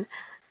everyone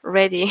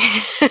ready?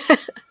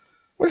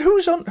 Well,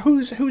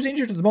 who's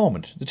injured at the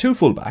moment? The two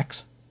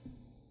fullbacks.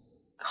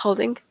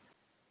 Holding.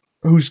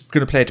 Who's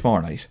going to play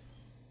tomorrow night?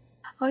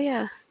 Oh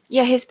yeah,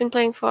 he's been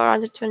playing for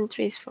under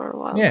 23s for a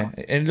while. Yeah,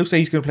 and it looks like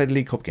he's going to play the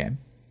League Cup game.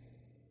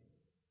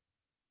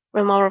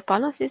 When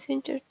Mavropanos is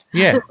injured.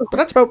 Yeah, but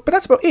that's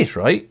about it,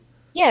 right?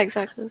 Yeah,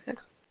 exactly.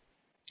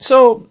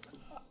 So,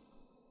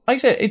 like I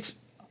said,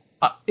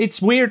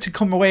 it's weird to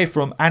come away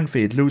from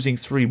Anfield losing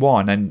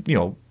 3-1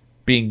 and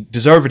being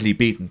deservedly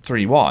beaten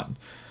 3-1.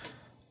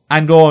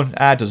 And going,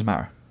 it doesn't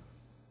matter.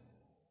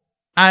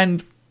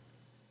 And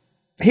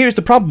here's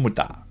the problem with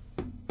that.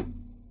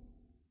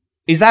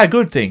 Is that a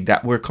good thing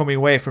that we're coming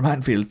away from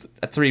Anfield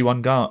at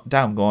 3-1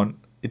 down going,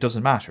 it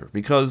doesn't matter?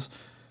 Because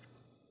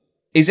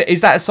is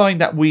that a sign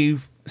that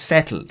we've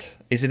settled?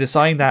 Is it a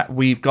sign that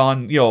we've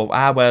gone,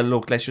 well,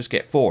 look, let's just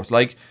get fourth?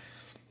 Like,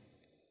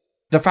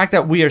 the fact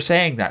that we are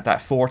saying that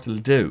fourth will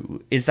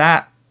do, is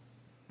that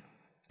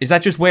just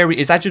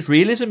is that just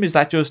realism? Is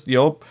that just,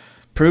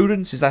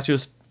 prudence? Is that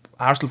just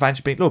Arsenal fans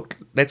being, look,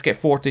 let's get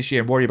fourth this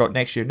year and worry about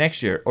next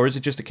year? Or is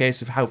it just a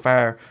case of how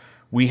far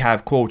we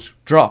have, quote,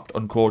 dropped,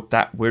 unquote,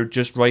 that we're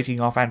just writing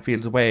off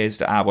Anfield's away as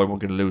to, well, we're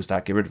going to lose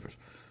that, get rid of it?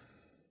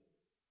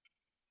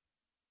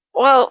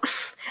 Well,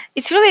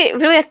 it's really,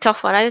 really a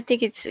tough one. I don't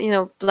think it's,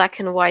 black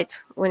and white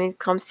when it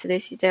comes to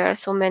this. There are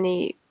so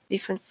many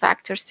different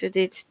factors to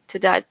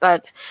that.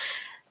 But,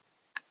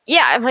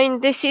 yeah, I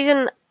mean, this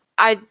season,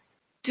 I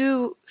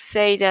do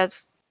say that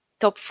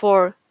top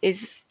 4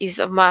 is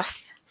a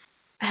must.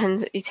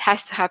 And it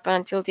has to happen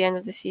until the end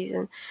of the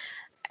season.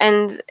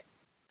 And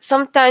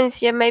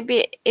sometimes,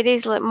 maybe it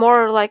is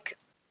more like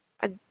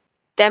a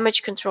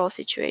damage control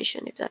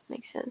situation, if that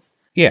makes sense.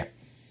 Yeah.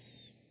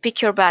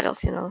 Pick your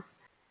battles,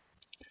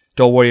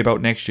 Don't worry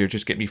about next year.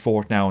 Just get me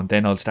fourth now, and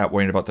then I'll start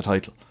worrying about the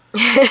title.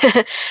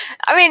 I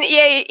mean,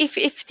 yeah,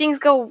 if things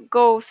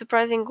go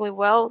surprisingly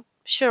well,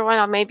 sure, why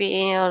not?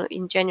 Maybe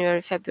in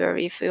January,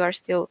 February, if we are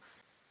still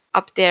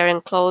up there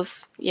and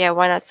close,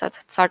 why not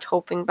start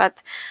hoping?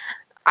 But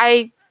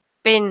I've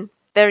been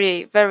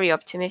very, very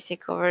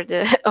optimistic over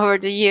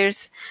the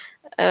years,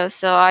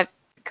 so I've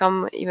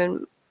become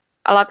even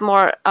a lot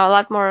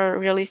more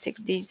realistic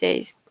these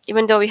days.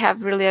 Even though we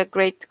have really a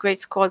great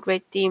squad,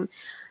 great team,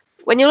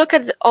 when you look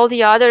at all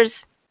the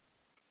others,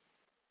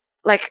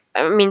 like,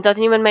 I mean, don't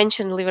even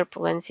mention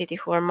Liverpool and City,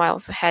 who are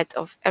miles ahead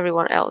of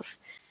everyone else.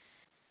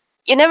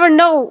 You never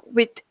know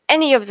with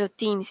any of the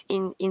teams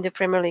in the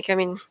Premier League. I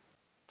mean,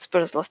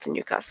 Spurs lost to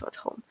Newcastle at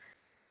home.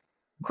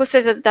 Who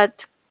says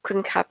that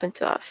couldn't happen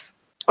to us?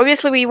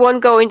 Obviously, we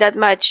won't go in that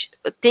match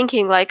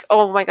thinking like,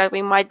 oh my god,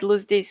 we might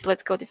lose this,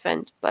 let's go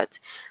defend. But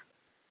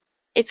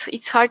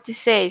it's hard to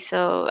say.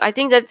 So I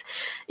think that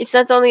it's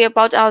not only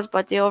about us,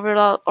 but the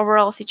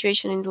overall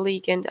situation in the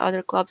league and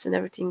other clubs and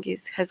everything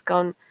has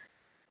gone.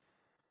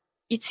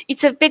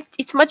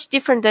 It's much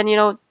different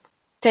than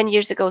 10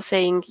 years ago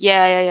saying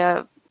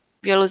yeah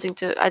we're losing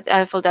to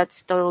Anfield,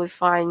 that's totally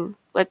fine,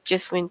 let's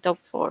just win top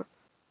 4.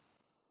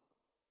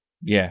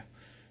 Yeah,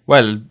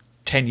 well,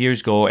 10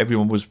 years ago,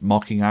 everyone was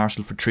mocking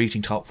Arsenal for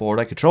treating top 4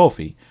 like a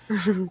trophy.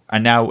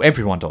 And now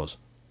everyone does.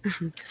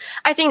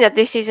 I think that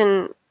this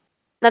season,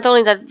 not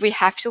only that we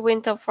have to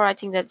win top 4, I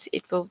think that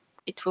it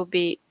will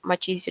be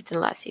much easier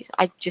than last season.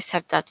 I just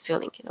have that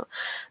feeling,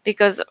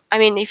 because, I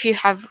mean, if you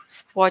have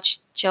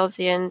watched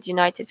Chelsea and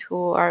United,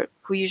 who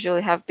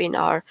usually have been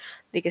our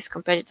biggest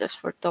competitors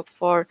for top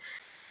 4,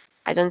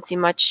 I don't see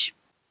much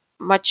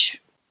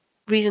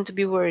reason to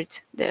be worried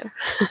there.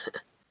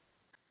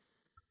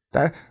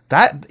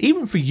 That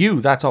even for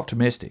you, that's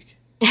optimistic.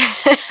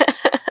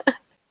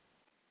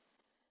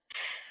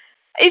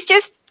 It's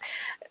just,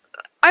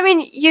 I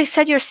mean, you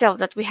said yourself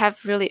that we have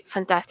really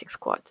fantastic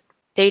squad.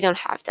 They don't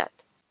have that,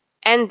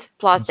 and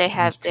plus they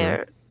have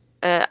their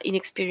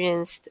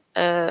inexperienced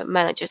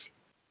managers.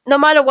 No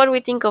matter what we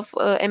think of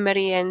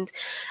Emery, and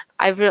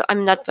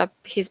I'm not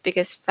his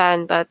biggest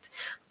fan, but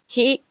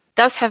he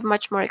does have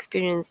much more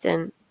experience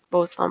than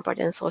both Lampard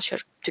and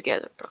Solskjaer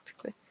together,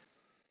 practically.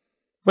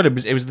 Well,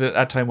 it was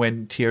that time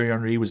when Thierry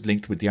Henry was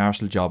linked with the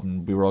Arsenal job,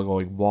 and we were all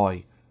going,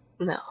 "Why?"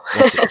 No.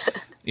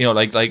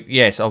 Like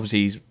yes, obviously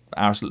he's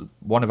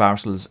one of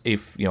Arsenal's,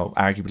 if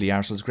arguably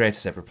Arsenal's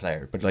greatest ever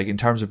player. But like in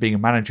terms of being a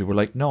manager, we're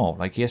like, no,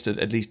 like he has to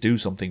at least do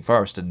something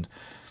first. And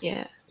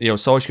yeah,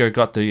 Solskjaer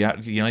got the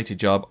United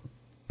job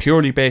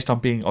purely based on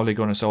being Ole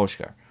Gunnar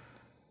Solskjaer.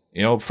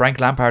 Frank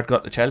Lampard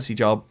got the Chelsea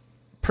job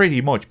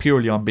pretty much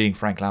purely on being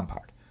Frank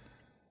Lampard.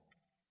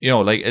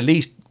 Like at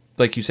least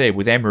like you say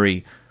with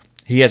Emery,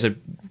 he has a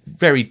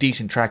very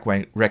decent track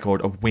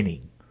record of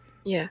winning.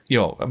 Yeah.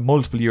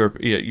 Multiple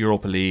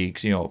Europa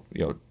Leagues,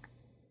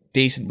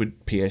 decent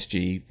with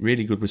PSG,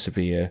 really good with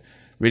Sevilla,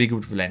 really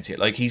good with Valencia.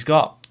 Like he's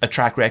got a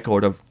track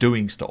record of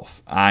doing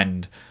stuff,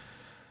 and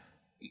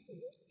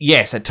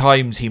yes, at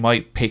times he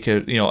might pick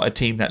a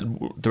team that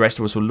the rest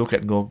of us will look at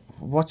and go,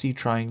 "What's he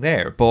trying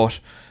there?" But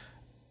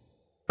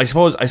I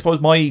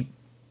suppose my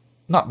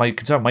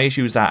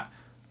issue is that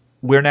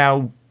we're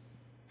now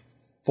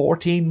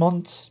 14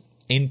 months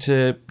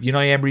into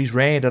Unai Emery's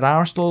reign at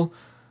Arsenal.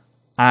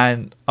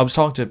 And I was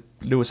talking to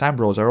Lewis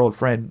Ambrose, our old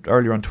friend,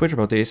 earlier on Twitter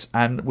about this,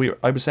 and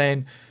I was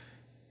saying,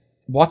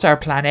 what's our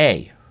plan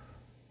A?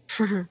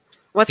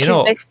 What's his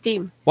best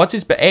team? What's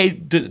his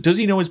does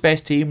he know his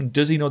best team, and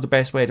does he know the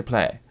best way to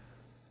play?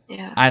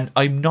 Yeah. And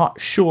I'm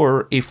not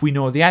sure if we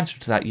know the answer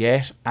to that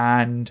yet,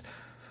 and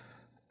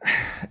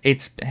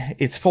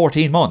it's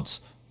 14 months.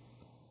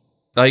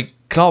 Like,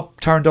 Klopp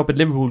turned up at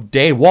Liverpool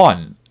day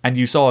one, and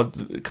you saw a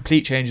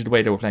complete change in the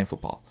way they were playing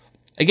football.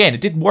 Again,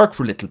 it didn't work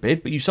for a little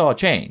bit, but you saw a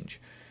change.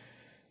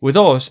 With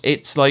us,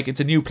 it's like it's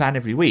a new plan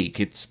every week.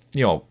 It's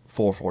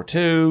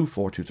 4-4-2,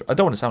 4-2-3. I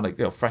don't want to sound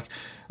like Frank,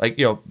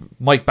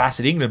 Mike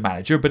Bassett, England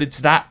manager, but it's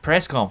that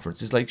press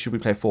conference. It's like, should we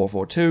play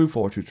 4-4-2,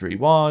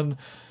 4-2-3-1,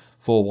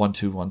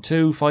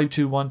 4-1-2-1-2,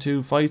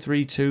 5-2-1-2,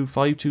 5-3-2,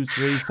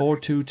 5-2-3,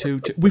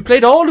 4-2-2-2? We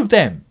played all of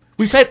them.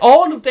 We played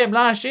all of them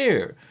last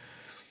year.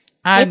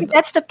 And maybe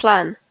that's the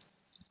plan.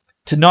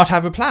 To not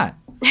have a plan.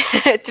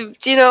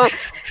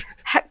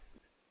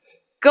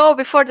 Go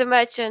before the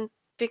match and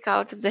pick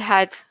out of the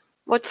hat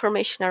what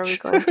formation are we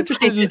going to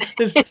play.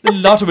 A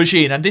lot of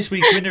machine, and this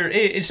week's winner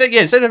is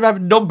instead of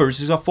having numbers,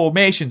 there's got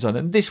formations on it.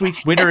 And this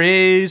week's winner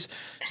is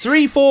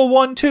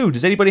 3-4-1-2.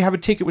 Does anybody have a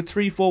ticket with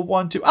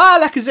 3-4-1-2?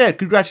 Lacazette,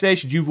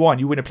 congratulations, you've won.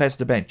 You win a place at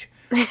the bench.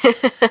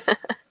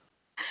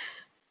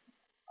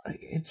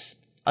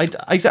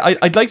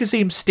 I'd like to see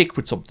him stick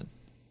with something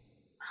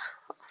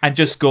and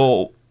just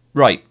go,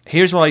 right,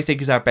 here's what I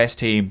think is our best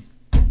team.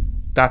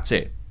 That's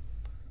it.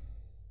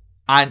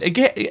 And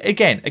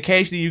again,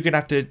 occasionally you're going to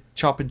have to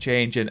chop and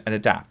change and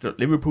adapt.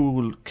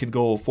 Liverpool can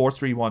go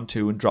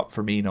 4-3-1-2 and drop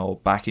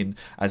Firmino back in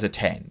as a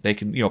 10. They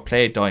can,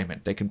 play a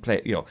diamond. They can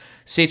play,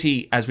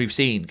 City, as we've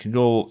seen, can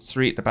go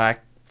 3 at the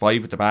back,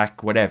 5 at the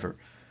back, whatever.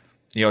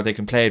 They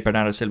can play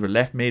Bernardo Silva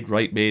left mid,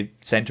 right mid,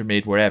 centre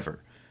mid,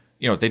 wherever.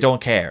 They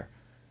don't care.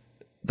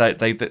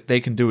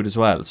 They can do it as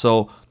well.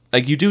 So,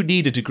 you do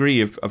need a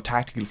degree of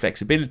tactical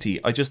flexibility.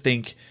 I just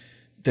think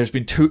there's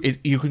been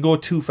you can go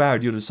too far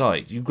the other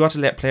side. You've got to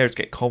let players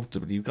get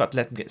comfortable. You've got to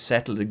let them get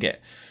settled and get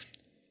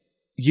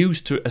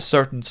used to a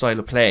certain style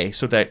of play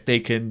so that they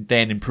can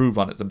then improve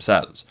on it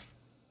themselves.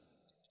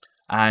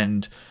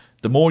 And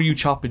the more you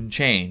chop and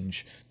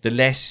change, the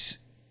less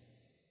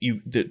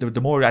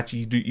the more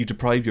actually you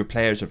deprive your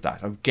players of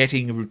that, of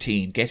getting a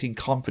routine, getting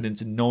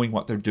confidence in knowing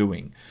what they're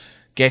doing,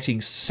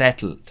 getting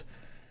settled.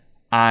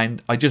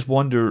 And I just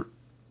wonder,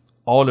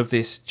 all of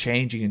this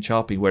changing and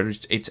chopping, whether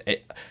it's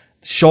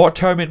short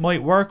term it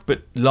might work,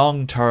 but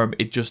long term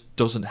it just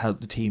doesn't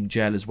help the team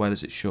gel as well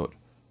as it should.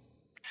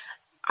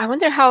 I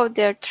wonder how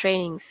their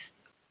trainings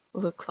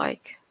look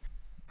like.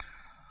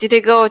 Did they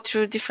go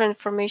through different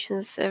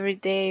formations every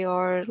day,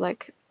 or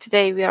like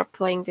today we are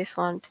playing this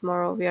one,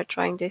 tomorrow we are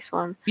trying this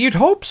one? You'd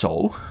hope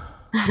so.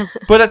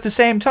 But at the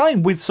same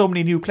time, with so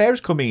many new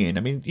players coming in,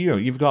 I mean,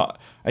 you've got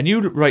a new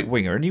right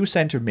winger, a new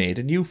centre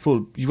mid, you've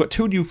got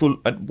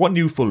one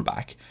new full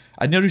back,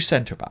 another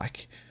centre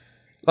back.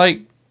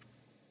 Like,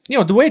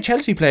 the way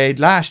Chelsea played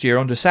last year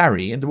under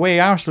Sarri and the way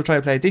Arsenal try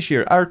to play this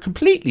year are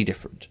completely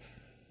different.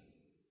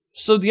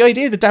 So the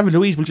idea that David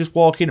Luiz will just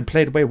walk in and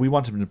play the way we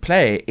want him to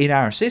play in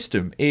our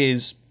system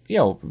is,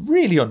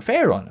 really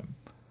unfair on him.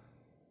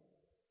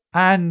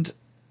 And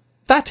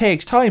that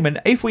takes time. And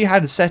if we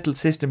had a settled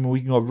system and we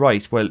can go,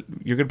 right, well,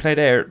 you're going to play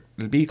there,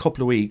 it'll be a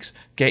couple of weeks,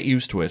 get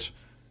used to it,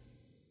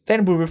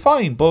 then we were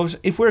fine. But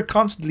if we're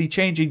constantly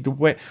changing the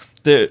way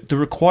the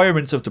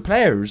requirements of the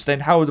players, then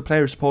how are the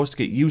players supposed to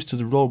get used to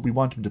the role we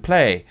want them to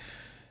play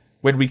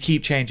when we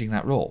keep changing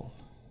that role?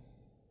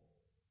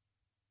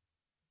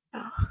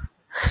 Oh.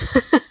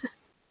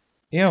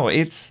 You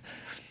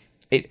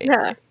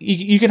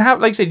can have,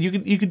 like I said,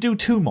 you can do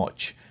too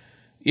much,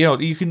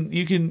 You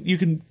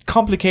can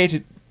complicate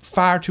it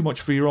far too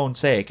much for your own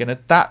sake, and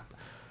that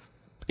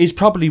is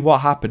probably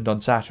what happened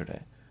on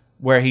Saturday,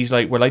 where he's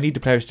like, well, I need the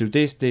players to do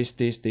this, this,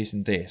 this, this,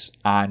 and this,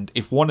 and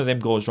if one of them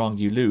goes wrong,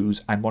 you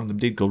lose, and one of them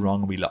did go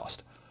wrong, and we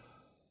lost.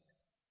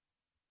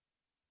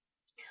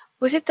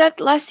 Was it that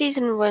last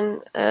season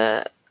when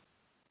Alex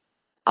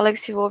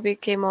Iwobi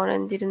came on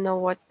and didn't know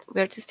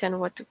where to stand,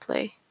 what to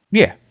play?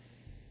 Yeah,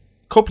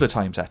 a couple of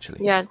times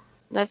actually. Yeah,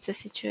 that's the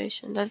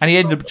situation. And he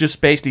ended up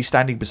just basically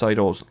standing beside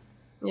Ozil.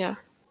 Yeah.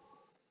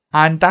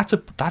 And that's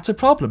a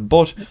problem.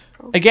 But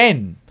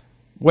again,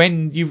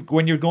 when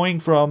you're going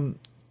from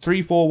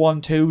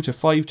 3-4-1-2 to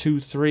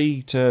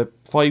 5-2-3 to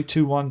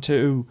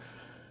 5-2-1-2,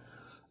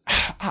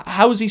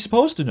 how is he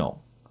supposed to know?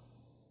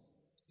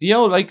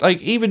 Like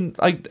even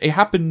like it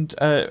happened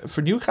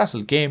for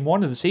Newcastle game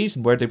 1 of the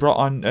season where they brought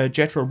on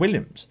Jethro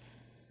Williams,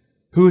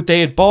 who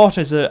they had bought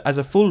as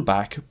a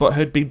fullback but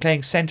had been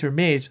playing centre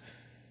mid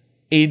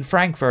in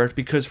Frankfurt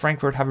because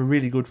Frankfurt have a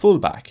really good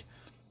fullback.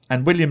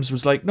 And Williams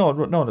was like,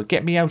 no,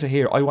 get me out of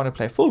here. I want to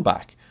play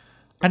fullback.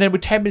 And then with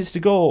 10 minutes to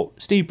go,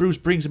 Steve Bruce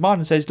brings him on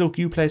and says, look,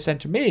 you play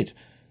centre mid.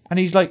 And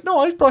he's like,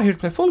 no, I was brought here to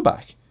play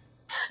fullback.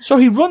 So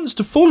he runs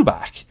to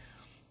fullback.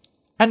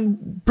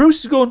 And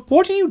Bruce is going,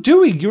 what are you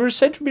doing? You're a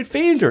centre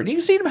midfielder. And you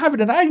can see him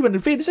having an argument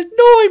in the field. He said,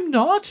 no, I'm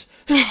not.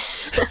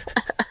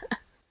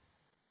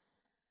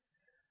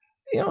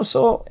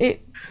 So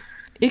it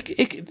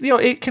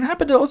can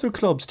happen to other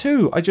clubs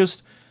too. I'm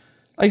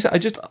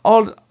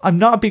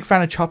not a big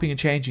fan of chopping and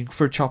changing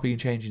for chopping and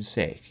changing's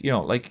sake.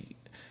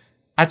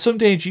 At some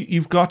stage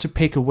you've got to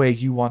pick a way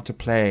you want to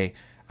play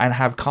and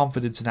have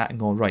confidence in that and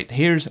go, right,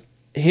 here's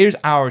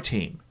our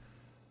team.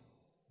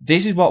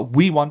 This is what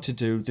we want to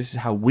do. This is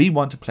how we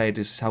want to play.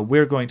 This is how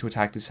we're going to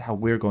attack. This is how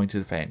we're going to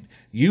defend.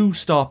 You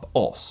stop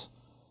us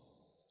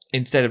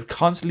instead of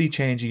constantly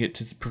changing it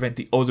to prevent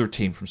the other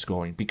team from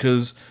scoring,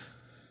 because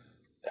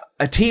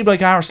a team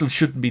like Arsenal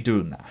shouldn't be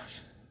doing that.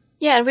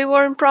 Yeah, and we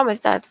weren't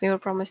promised that. We were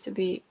promised to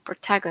be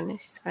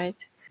protagonists, right?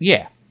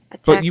 Yeah.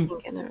 Attacking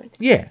and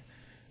everything.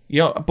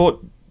 Yeah.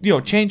 But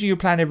changing your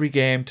plan every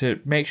game to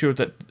make sure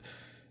that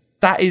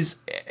is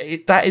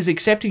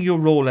accepting your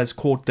role as,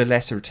 quote, the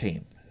lesser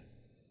team.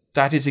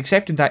 That is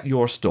accepting that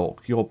you're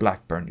Stoke, you're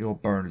Blackburn, you're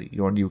Burnley,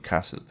 you're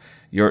Newcastle.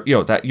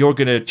 That you're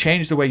going to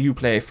change the way you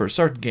play for a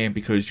certain game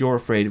because you're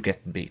afraid of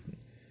getting beaten.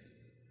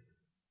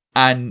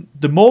 And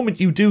the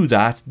moment you do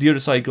that, the other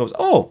side goes,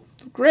 oh,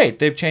 great,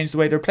 they've changed the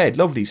way they're played.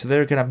 Lovely. So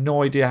they're going to have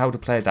no idea how to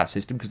play that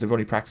system because they've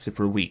only practiced it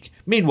for a week.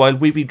 Meanwhile,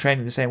 we've been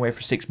training the same way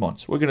for 6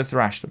 months. We're going to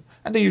thrash them.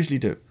 And they usually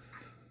do.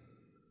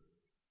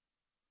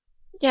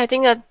 Yeah, I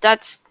think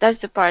that's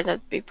the part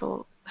that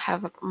people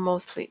have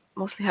mostly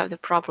have the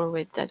problem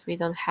with, that we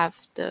don't have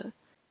the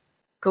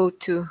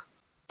go-to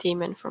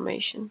team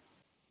information.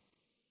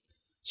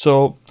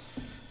 So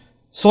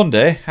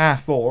Sunday,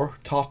 4:30,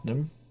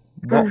 Tottenham.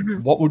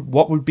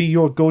 What would be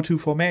your go-to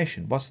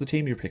formation? What's the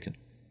team you're picking?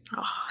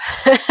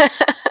 Oh.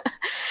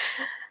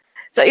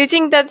 So you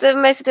think that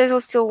Mesut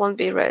Özil still won't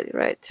be ready,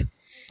 right?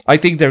 I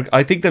think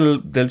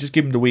they'll just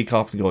give him the week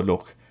off and go,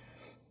 look,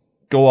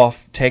 go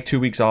off, take 2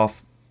 weeks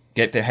off,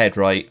 get the head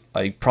right.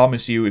 I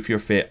promise you, if you're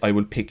fit, I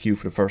will pick you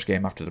for the first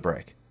game after the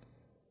break.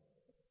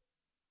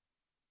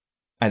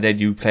 And then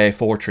you play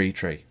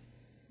 4-3-3.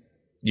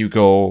 You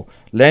go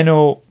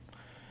Leno,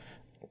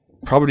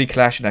 probably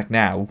Kolasinac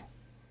now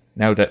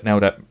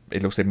that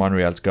it looks like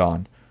Monreal's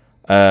gone.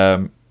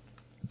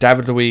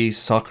 David Luiz,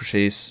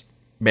 Socrates,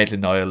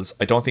 Maitland-Niles.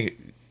 I don't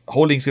think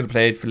Holding's going to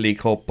play for the League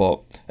Cup,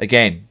 but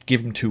again,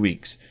 give him 2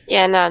 weeks.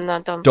 Yeah,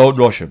 no, don't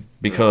rush him,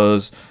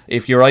 because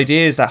if your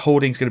idea is that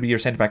Holding's going to be your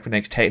centre back for the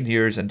next 10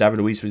 years and David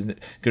Luiz is going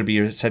to be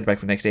your centre back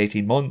for the next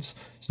 18 months,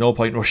 there's no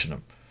point rushing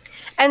him.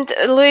 And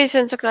Luiz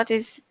and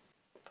Socrates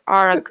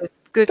are a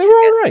good. They're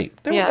all right.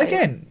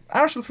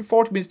 Arsenal for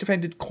 40 minutes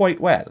defended quite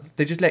well.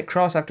 They just let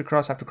cross after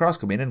cross after cross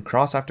come in, and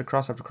cross after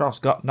cross after cross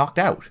got knocked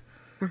out.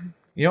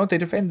 Mm-hmm. They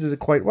defended it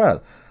quite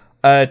well.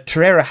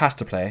 Torreira has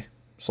to play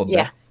Sunday.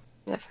 Yeah,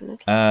 definitely.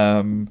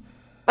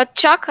 But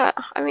Xhaka,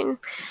 I'm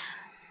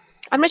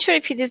not sure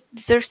if he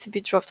deserves to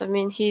be dropped.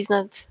 He's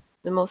not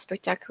the most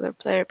spectacular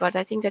player, but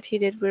I think that he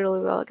did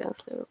really well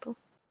against Liverpool.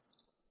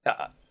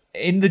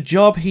 In the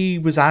job he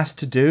was asked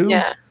to do,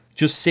 yeah.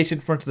 Just sit in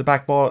front of the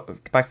back four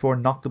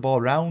and knock the ball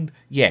around,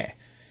 yeah.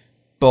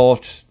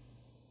 But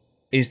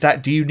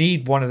do you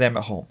need one of them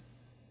at home?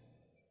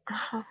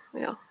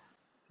 Yeah.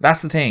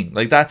 That's the thing.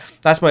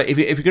 That's why if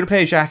you're going to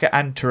play Xhaka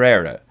and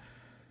Torreira,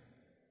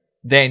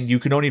 then you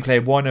can only play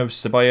one of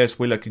Ceballos,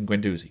 Willock, and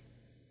Guendouzi.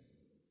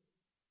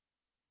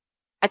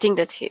 I think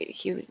that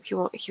he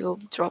will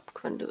drop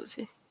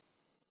Guendouzi.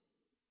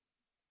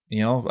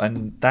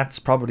 And that's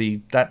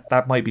probably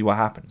that might be what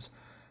happens.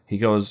 He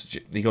goes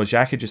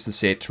Xhaka just to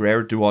sit,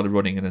 Torreira do all the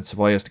running, and then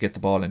Ceballos to get the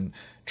ball and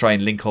try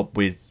and link up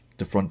with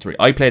the front three.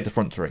 I played the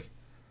front three.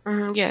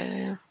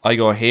 Yeah. I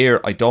go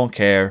here. I don't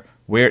care.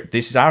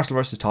 This is Arsenal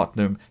versus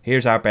Tottenham.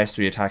 Here's our best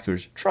 3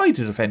 attackers. Try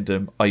to defend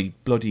them. I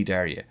bloody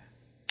dare you.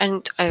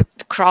 And the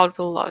crowd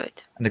will love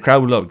it. And the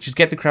crowd will love it. Just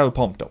get the crowd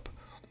pumped up.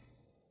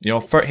 You know,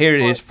 here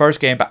it is, first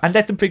game back, and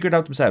let them figure it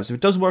out themselves. If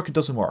it doesn't work, it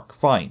doesn't work.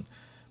 Fine.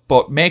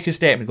 But make a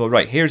statement, go,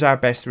 right, here's our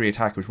best 3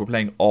 attackers. We're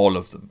playing all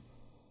of them.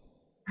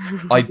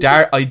 I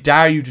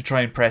dare you to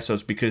try and press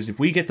us, because if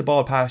we get the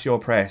ball past your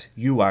press,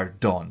 you are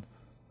done.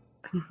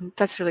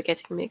 That's really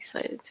getting me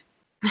excited.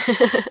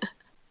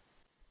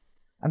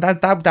 And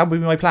that would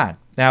be my plan.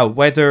 Now,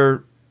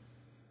 whether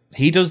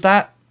he does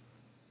that,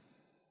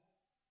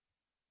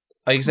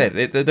 like I said,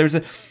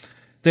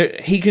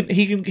 he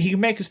can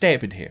make a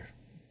statement here.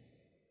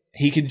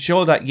 He can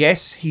show that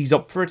yes, he's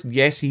up for it, and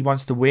yes, he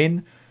wants to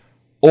win,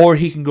 or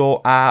he can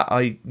go,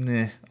 I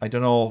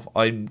don't know,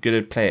 I'm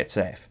gonna play it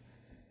safe.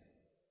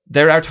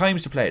 There are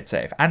times to play it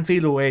safe.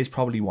 Anfield away is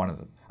probably one of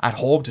them. At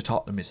home to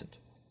Tottenham isn't.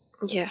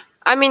 Yeah,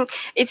 I mean,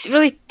 it's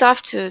really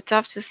tough to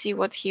see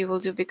what he will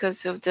do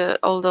because of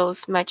all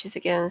those matches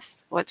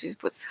against what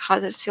was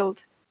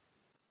Huddersfield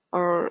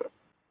or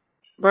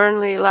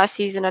Burnley last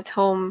season at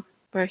home,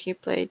 where he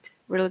played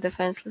really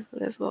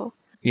defensively as well.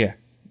 Yeah,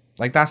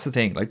 like that's the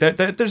thing. Like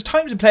there's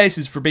times and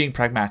places for being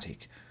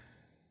pragmatic.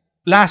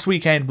 Last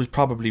weekend was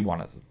probably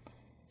one of them.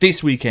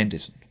 This weekend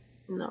isn't.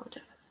 No,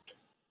 definitely.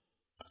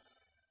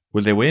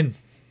 Will they win?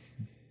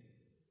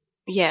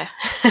 Yeah.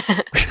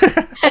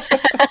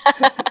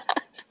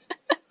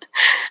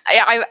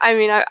 I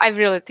mean, I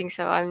really think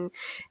so.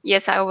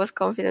 Yes, I was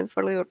confident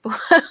for Liverpool,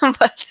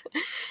 but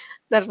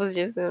that was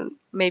just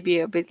maybe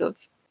a bit of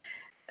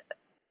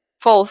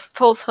false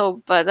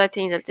hope. But I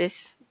think that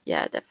this,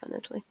 yeah,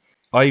 definitely.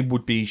 I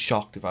would be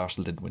shocked if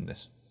Arsenal didn't win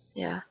this.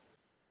 Yeah.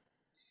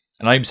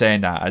 And I'm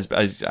saying that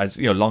as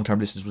you know, long-term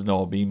listeners will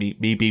know, me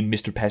being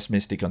Mr.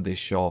 Pessimistic on this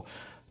show,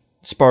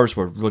 Spurs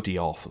were ruddy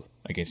awful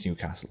against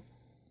Newcastle.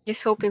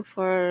 Just hoping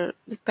for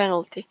the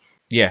penalty.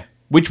 Yeah,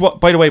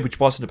 by the way, which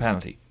wasn't a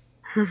penalty.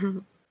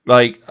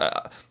 Like,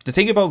 the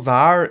thing about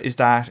VAR is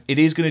that it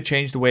is going to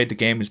change the way the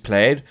game is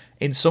played.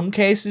 In some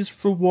cases,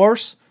 for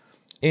worse.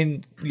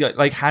 In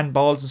like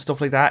handballs and stuff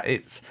like that,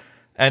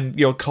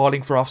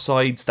 calling for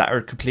offsides that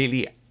are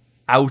completely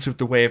out of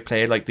the way of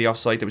play, like the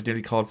offside that was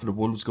nearly called for the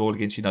Wolves goal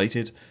against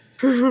United.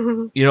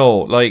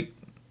 No,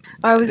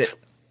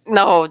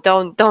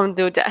 don't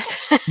do that.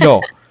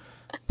 No,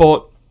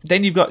 but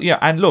then you've got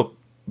and look,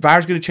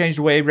 VAR's going to change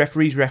the way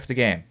referees ref the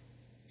game.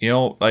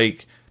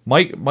 Like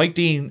Mike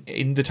Dean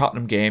in the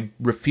Tottenham game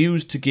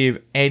refused to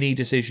give any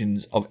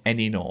decisions of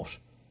any note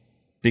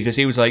because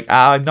he was like,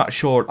 I'm not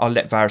sure, I'll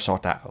let VAR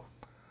sort that out.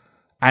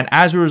 And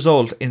as a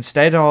result,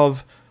 instead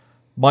of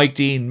Mike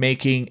Dean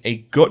making a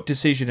gut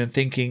decision and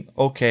thinking,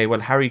 okay,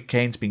 well, Harry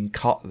Kane's been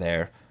caught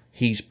there,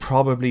 he's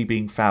probably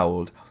being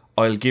fouled,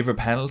 I'll give a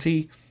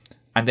penalty,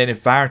 and then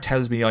if VAR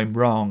tells me I'm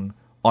wrong,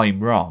 I'm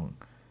wrong.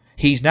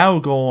 He's now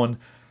going,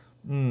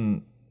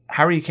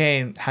 Harry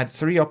Kane had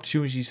 3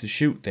 opportunities to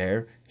shoot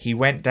there, he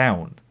went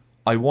down.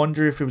 I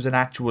wonder if it was an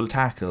actual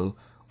tackle.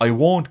 I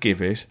won't give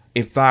it.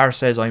 If VAR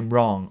says I'm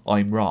wrong,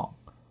 I'm wrong.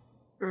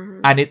 Mm-hmm.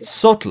 And it's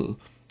subtle,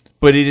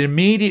 but it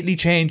immediately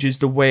changes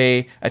the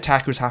way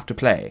attackers have to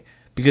play.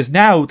 Because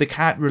now they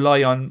can't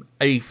rely on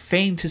a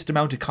faintest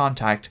amount of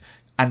contact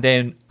and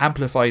then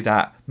amplify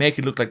that, make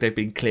it look like they've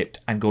been clipped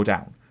and go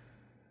down.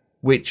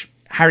 Which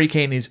Harry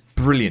Kane is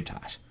brilliant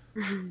at.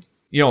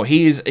 Mm-hmm.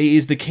 He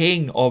is the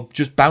king of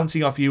just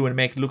bouncing off you and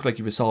make it look like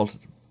you've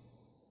assaulted him.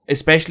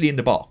 Especially in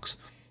the box.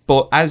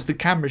 But as the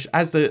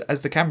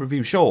camera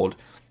view showed,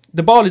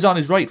 the ball is on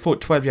his right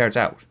foot 12 yards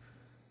out.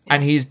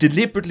 And he's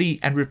deliberately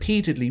and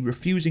repeatedly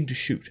refusing to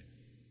shoot.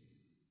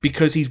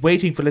 Because he's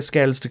waiting for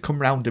Lascelles to come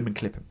round him and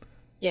clip him.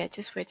 Yeah,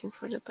 just waiting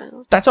for the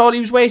penalty. That's all he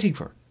was waiting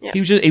for. Yeah.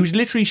 He was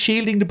literally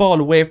shielding the ball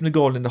away from the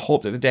goal in the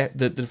hope that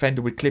the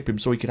defender would clip him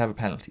so he could have a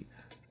penalty.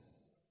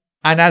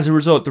 And as a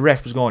result, the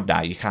ref was going,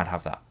 nah, you can't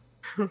have that.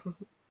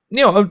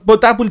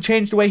 But that will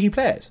change the way he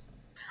plays.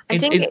 I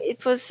think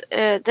it was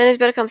Dennis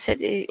Bergkamp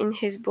said in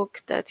his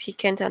book that he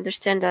can't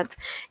understand that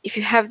if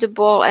you have the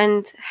ball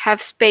and have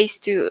space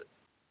to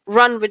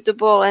run with the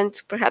ball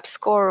and perhaps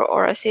score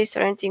or assist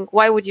or anything,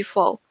 why would you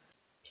fall?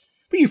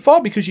 But you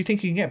fall because you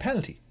think you can get a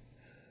penalty.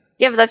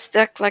 Yeah, but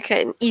that's like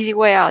an easy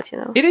way out,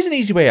 It is an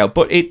easy way out,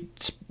 but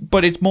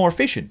it's more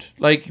efficient.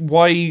 Like,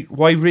 why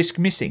risk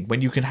missing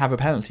when you can have a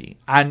penalty?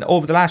 And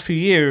over the last few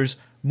years,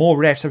 more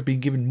refs have been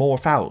given more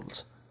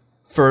fouls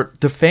for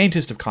the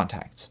faintest of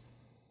contacts.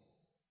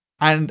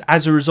 And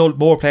as a result,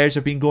 more players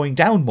have been going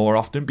down more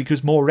often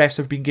because more refs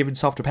have been given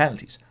softer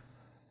penalties.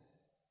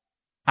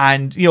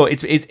 And,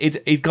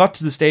 it got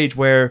to the stage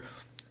where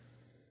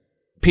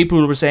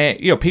people were saying,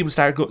 people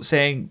started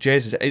saying,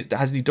 Jesus,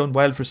 hasn't he done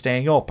well for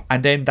staying up?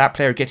 And then that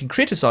player getting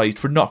criticised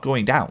for not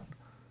going down.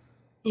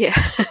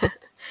 Yeah.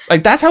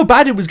 Like, that's how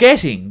bad it was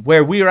getting,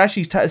 where we were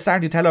actually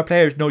starting to tell our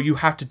players, no, you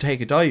have to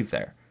take a dive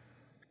there.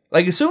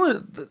 Like, as soon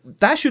as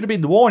that should have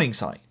been the warning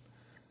sign.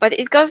 But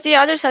it goes the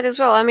other side as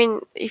well. I mean,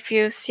 if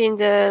you've seen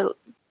the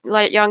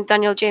young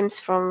Daniel James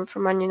from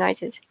Man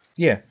United.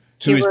 Yeah.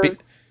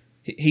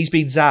 He's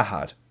been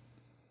Zaha'd.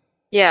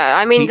 Yeah,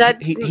 I mean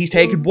he's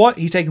taken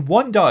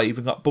one dive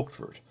and got booked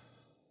for it.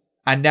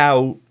 And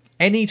now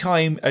any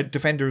time a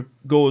defender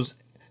goes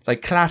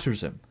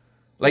clatters him,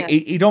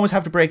 he'd almost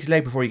have to break his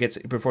leg before he gets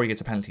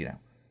a penalty now.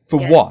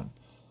 for one.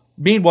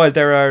 Meanwhile,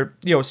 there are,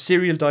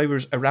 serial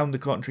divers around the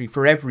country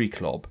for every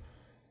club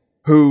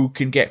who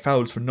can get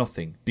fouls for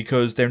nothing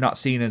because they're not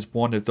seen as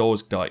one of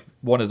those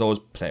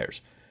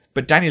players.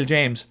 But Daniel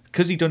James,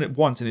 because he done it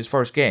once in his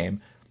first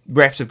game,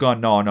 refs have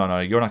gone, no,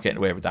 you're not getting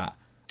away with that.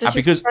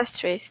 It's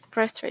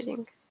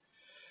frustrating.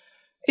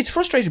 It's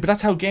frustrating, but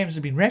that's how games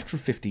have been refed for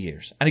 50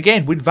 years. And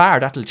again, with VAR,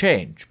 that'll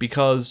change,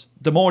 because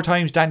the more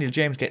times Daniel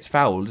James gets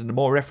fouled and the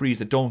more referees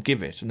that don't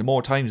give it, and the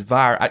more times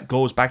VAR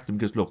goes back to them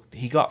and goes, look,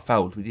 he got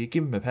fouled, will you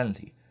give him a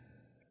penalty?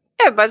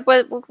 Yeah, but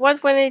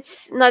what when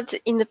it's not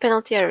in the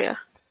penalty area?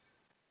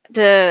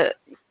 The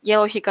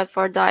yellow he got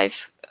for a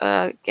dive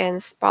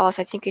against Palace,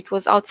 I think it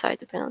was outside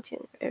the penalty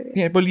area.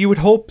 Yeah, well, you would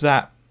hope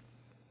that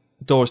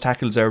those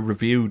tackles are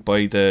reviewed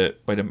by the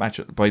match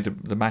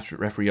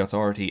referee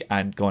authority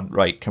and gone,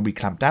 right, can we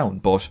clamp down?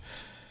 But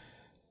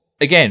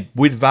again,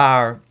 with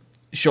VAR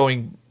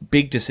showing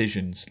big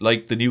decisions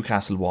like the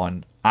Newcastle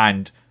one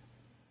and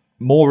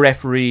more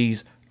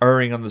referees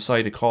erring on the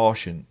side of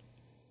caution,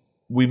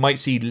 we might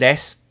see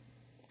less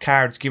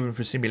cards given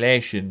for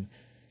simulation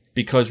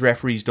because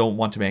referees don't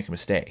want to make a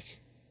mistake.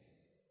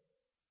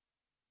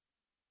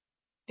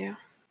 Yeah.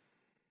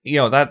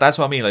 That's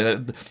what I mean.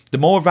 Like, the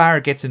more VAR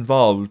gets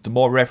involved, the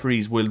more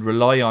referees will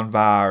rely on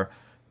VAR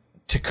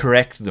to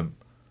correct them.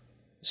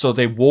 So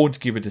they won't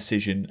give a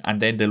decision,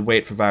 and then they'll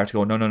wait for VAR to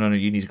go, no,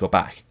 you need to go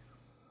back.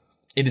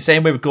 In the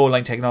same way with goal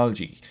line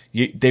technology,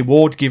 they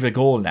won't give a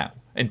goal now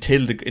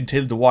until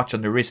the watch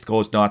on the wrist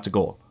goes, no, it's a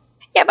goal.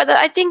 Yeah, but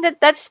I think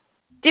that's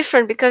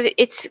different because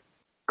it's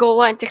goal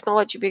line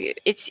technology.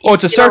 It's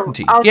a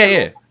certainty.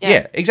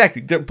 Yeah,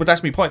 exactly. But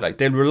that's my point. Like,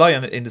 they'll rely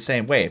on it in the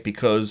same way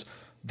because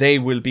they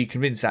will be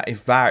convinced that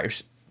if VAR,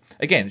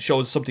 again,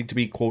 shows something to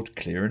be, quote,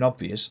 clear and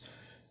obvious,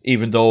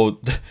 even though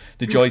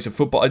the joys of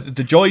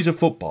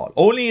football,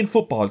 only in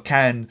football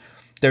can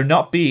there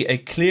not be a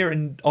clear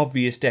and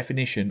obvious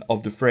definition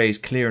of the phrase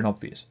clear and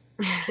obvious.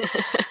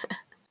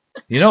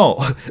 That's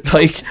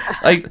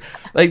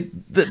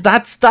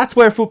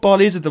where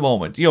football is at the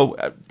moment.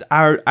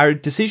 Our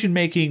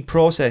decision-making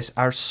process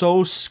are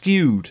so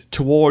skewed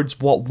towards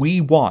what we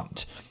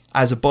want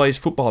as a biased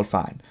football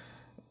fan,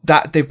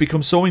 that they've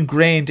become so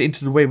ingrained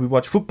into the way we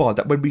watch football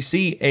that when we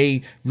see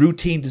a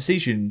routine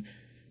decision,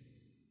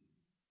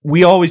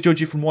 we always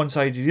judge it from one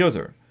side or the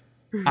other.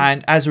 Mm-hmm.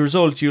 And as a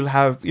result, you'll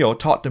have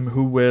Tottenham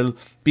who will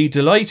be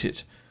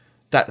delighted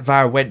that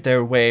VAR went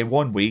their way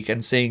one week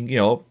and saying,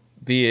 VAR,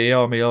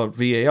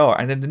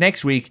 and then the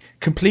next week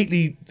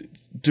completely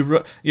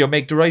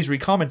make derisory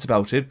comments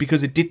about it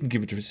because it didn't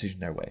give a decision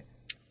their way.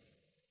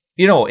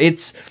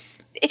 It's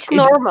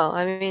normal.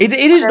 I mean, it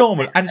is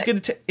normal, and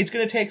it's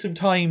going to take some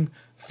time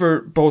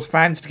for both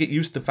fans to get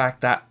used to the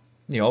fact that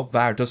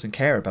VAR doesn't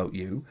care about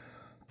you,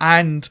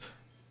 and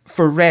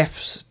for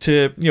refs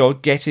to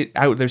get it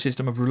out of their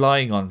system of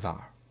relying on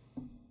VAR.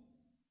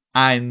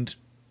 And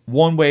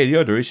one way or the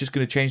other, it's just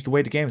going to change the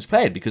way the game is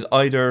played, because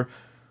either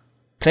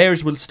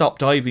players will stop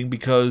diving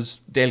because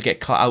they'll get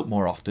caught out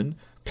more often.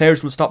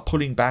 Players will stop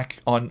pulling back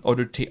on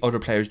other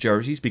players'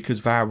 jerseys because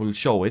VAR will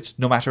show it,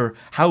 no matter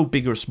how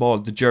big or small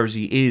the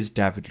jersey is,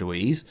 David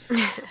Luiz.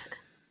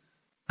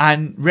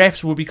 And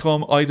refs will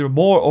become either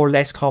more or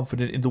less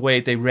confident in the way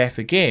they ref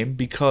a game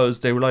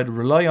because they will either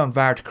rely on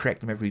VAR to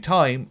correct them every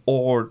time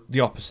or the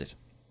opposite.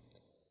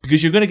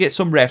 Because you're going to get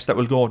some refs that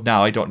will go,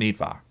 no, I don't need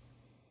VAR.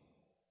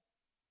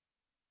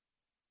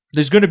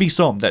 There's going to be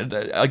some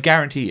that I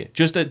guarantee you,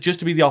 just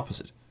to be the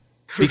opposite,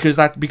 because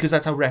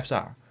that's how refs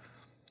are.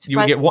 You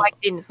will get Mike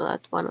Dean for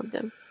that, one of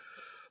them.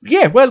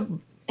 Yeah, well,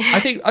 I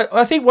think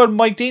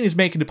Mike Dean is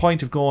making the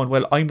point of going,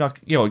 well, I'm not,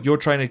 you're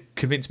trying to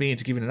convince me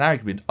into giving an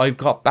argument. I've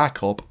got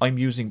backup. I'm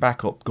using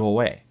backup. Go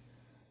away.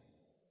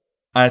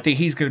 And I think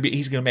he's going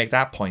to make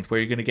that point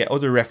where you're going to get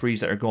other referees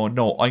that are going,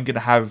 no, I'm going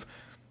to have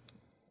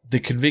the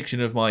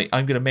conviction of I'm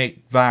going to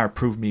make VAR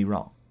prove me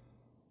wrong.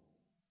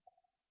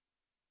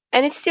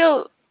 And it's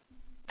still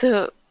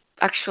the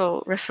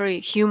actual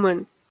referee,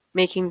 human,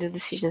 making the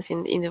decisions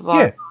in the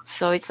VAR. Yeah.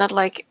 So it's not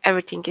like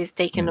everything is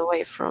taken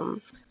away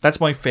from. That's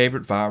my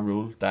favourite VAR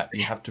rule, that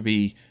you have to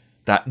be,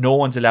 that no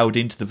one's allowed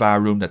into the VAR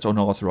room that's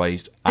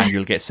unauthorised and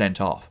you'll get sent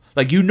off.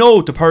 Like,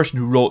 the person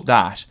who wrote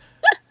that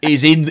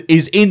is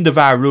in the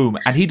VAR room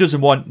and he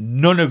doesn't want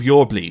none of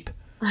your bleep.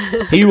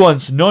 He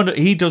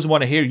doesn't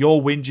want to hear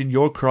your whinging,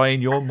 your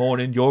crying, your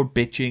moaning, your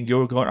bitching,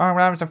 your going,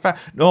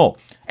 no.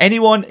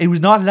 Anyone who's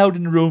not allowed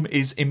in the room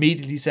is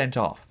immediately sent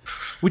off.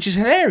 Which is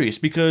hilarious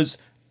because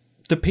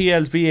the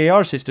PL's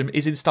VAR system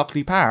is in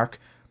Stockley Park,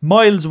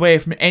 miles away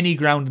from any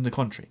ground in the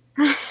country.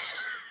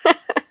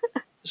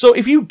 So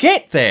if you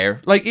get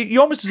there, like, you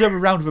almost deserve a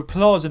round of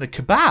applause and a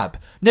kebab.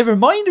 Never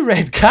mind a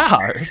red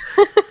card.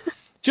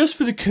 Just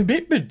for the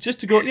commitment, just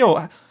to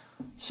go,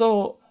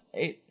 So,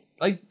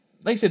 like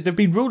I said, there've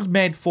been rules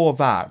made for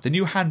VAR. The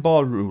new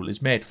handball rule is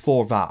made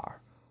for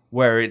VAR,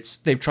 where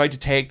they've tried to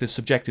take the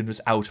subjectiveness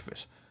out of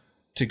it.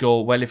 To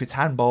go, well, if it's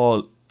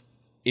handball,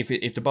 if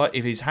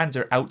his hands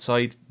are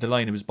outside the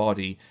line of his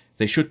body,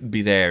 they shouldn't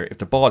be there. If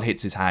the ball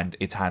hits his hand,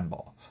 it's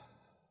handball.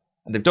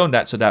 And they've done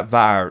that so that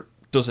VAR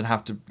doesn't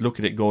have to look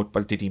at it and go,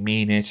 well, did he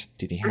mean it?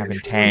 Did he have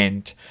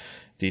intent?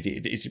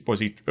 Was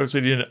he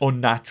in an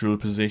unnatural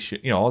position?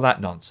 You know, all that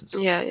nonsense.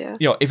 Yeah, yeah.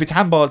 You know, if it's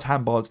handball, it's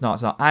handball. It's not,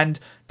 it's not. And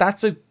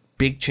that's a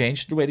big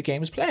change to the way the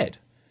game is played.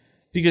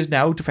 Because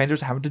now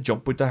defenders are having to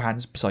jump with their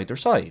hands beside their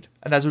side.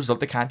 And as a result,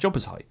 they can't jump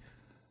as high.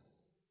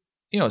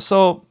 You know,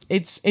 so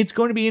it's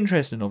going to be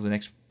interesting over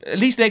at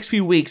least the next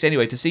few weeks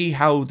anyway, to see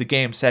how the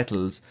game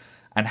settles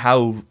and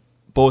how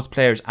both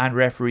players and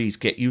referees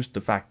get used to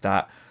the fact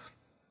that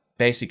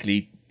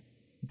basically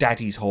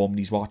daddy's home and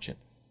he's watching.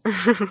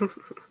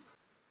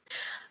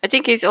 I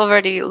think he's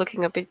already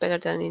looking a bit better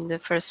than in the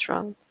first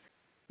round.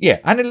 Yeah,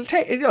 and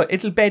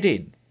it'll bed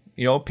in.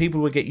 You know,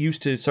 people will get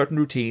used to certain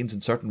routines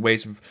and certain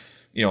ways of,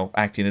 you know,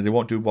 acting, and they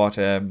won't do what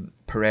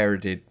Pereira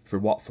did for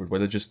Watford, where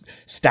they just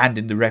stand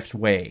in the ref's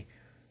way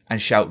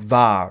and shout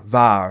VAR,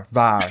 VAR,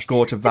 VAR,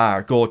 go to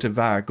VAR, go to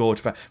VAR, go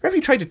to VAR. Referee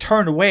tried to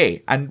turn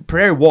away, and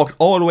Pereira walked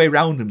all the way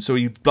around him, so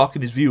he was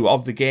blocking his view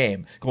of the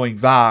game, going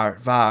VAR,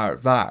 VAR,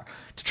 VAR,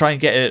 to try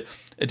and get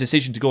a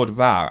decision to go to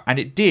VAR, and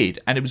it did,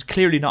 and it was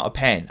clearly not a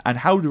pen. And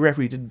how the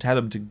referee didn't tell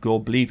him to go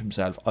bleep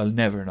himself, I'll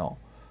never know.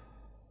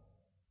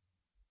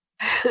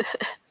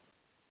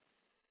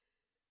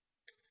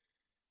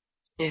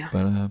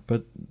 Yeah.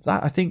 But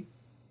that, I think,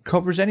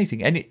 covers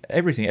everything.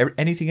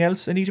 Anything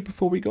else, Anita,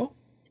 before we go?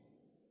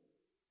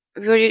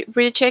 Were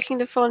you checking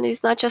the phone?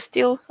 Is not just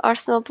still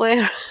Arsenal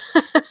player?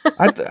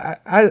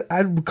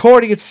 I'm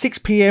recording at 6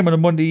 p.m. on a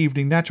Monday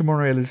evening. Nacho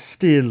Monreal is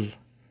still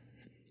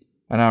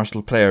an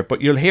Arsenal player.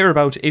 But you'll hear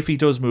about, if he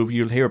does move,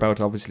 you'll hear about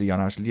it obviously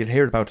on Arsenal. You'll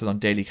hear about it on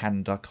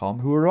dailycannon.com,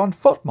 who are on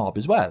FOTMob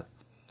as well.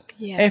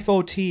 Yeah.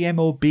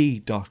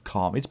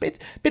 FOTMOB.com. It's a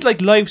bit like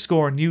Live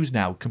Score and News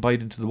Now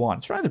combined into the one.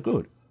 It's rather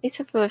good.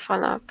 It's a really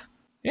fun app.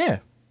 Yeah.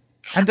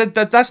 And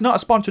that's not a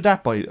sponsored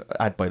ad, by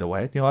the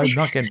way. You know, I'm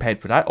not getting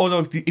paid for that.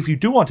 Although if you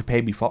do want to pay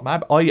me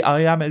FOTMob,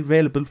 I am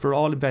available for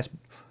all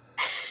investment.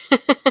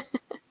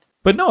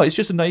 But no, it's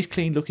just a nice,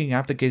 clean looking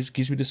app that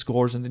gives me the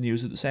scores and the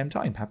news at the same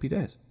time. Happy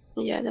days.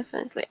 Yeah,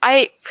 definitely.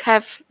 I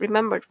have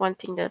remembered one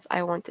thing that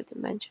I wanted to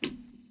mention.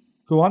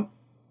 Go on.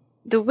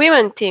 The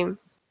women team.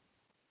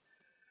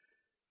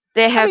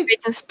 They have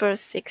beaten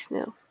Spurs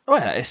 6-0.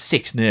 Well, it's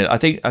 6-0. I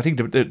think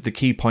the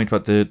key point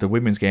about the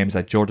women's game is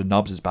that Jordan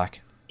Nobbs is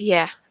back.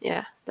 Yeah,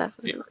 that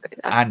was really good.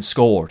 And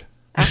scored.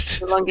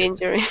 After a long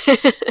injury.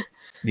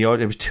 You know,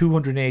 it was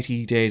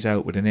 280 days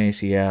out with an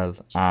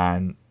ACL,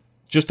 and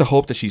just to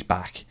hope that she's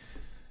back.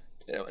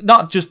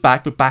 Not just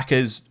back, but back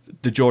as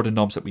the Jordan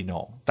Nobbs that we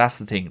know. That's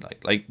the thing.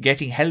 Like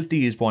getting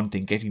healthy is one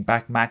thing. Getting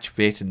back match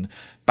fit and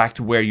back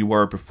to where you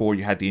were before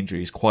you had the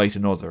injury is quite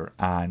another.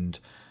 And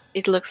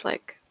it looks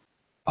like.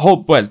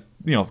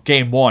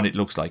 Game one, it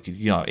looks like,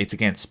 it's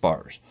against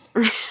Spurs.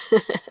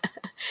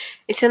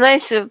 It's a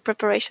nice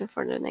preparation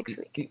for the next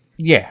week.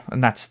 Yeah,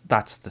 and that's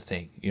the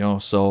thing,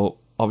 So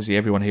obviously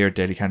everyone here at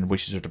Daily Cannon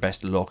wishes her the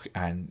best of luck,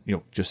 and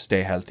just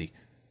stay healthy.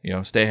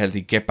 Stay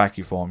healthy, get back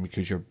your form,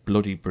 because you're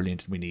bloody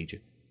brilliant and we need you.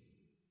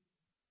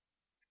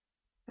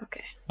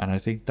 Okay. And I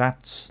think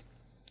that's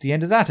the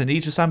end of that. And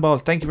Anita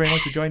Sambal, thank you very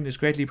much for joining us.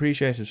 Greatly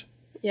appreciated.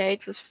 Yeah,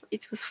 it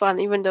was fun,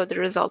 even though the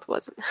result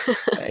wasn't.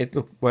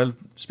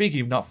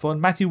 Speaking of not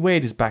fun, Matthew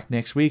Wade is back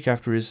next week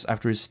after his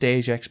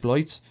stage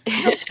exploits.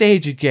 He's on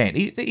stage again.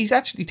 He's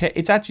actually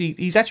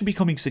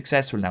becoming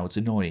successful now. It's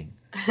annoying.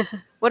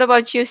 What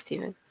about you,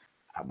 Stephen?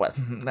 Well,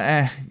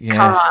 yeah.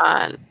 Come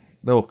on.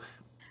 Look.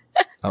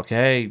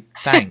 Okay.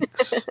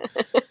 Thanks.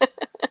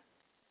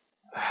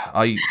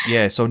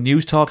 So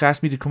News Talk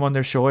asked me to come on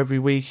their show every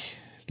week.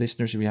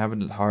 Listeners, if you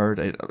haven't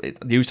heard,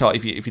 News Talk,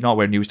 if you're not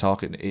aware of News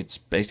Talk, it's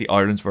basically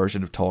Ireland's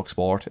version of Talk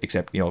Sport,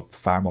 except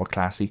far more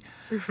classy.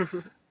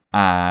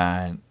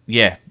 And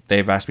yeah,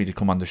 they've asked me to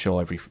come on the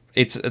show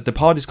the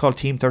pod is called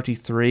Team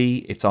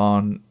 33.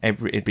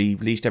 It'd be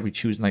released every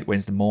Tuesday night,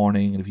 Wednesday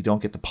morning. And if you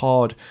don't get the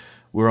pod,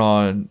 we're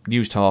on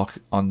News Talk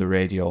on the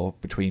radio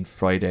between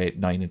Friday at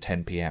 9 and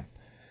 10 p.m.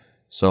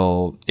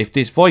 So if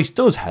this voice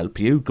does help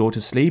you go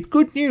to sleep,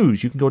 good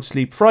news. You can go to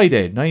sleep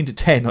Friday 9 to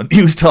 10 on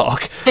News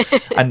Talk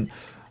and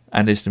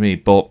listen to me.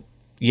 But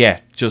yeah,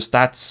 just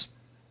that's.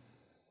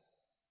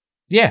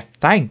 Yeah,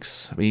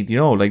 thanks. I mean,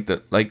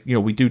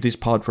 we do this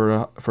pod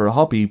for a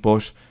hobby,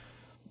 but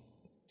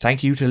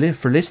thank you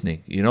for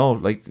listening.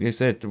 Like I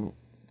said,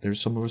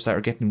 there's some of us that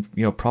are getting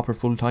proper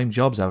full-time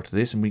jobs out of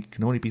this, and we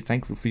can only be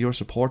thankful for your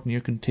support and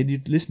your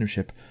continued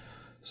listenership.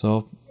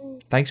 So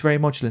thanks very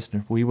much,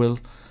 listener. We will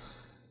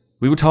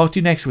talk to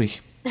you next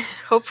week.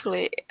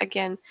 Hopefully,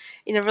 again,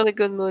 in a really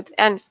good mood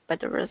and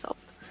better result.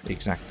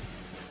 Exactly.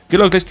 Good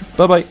luck, listener.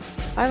 Bye-bye.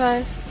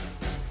 Bye-bye.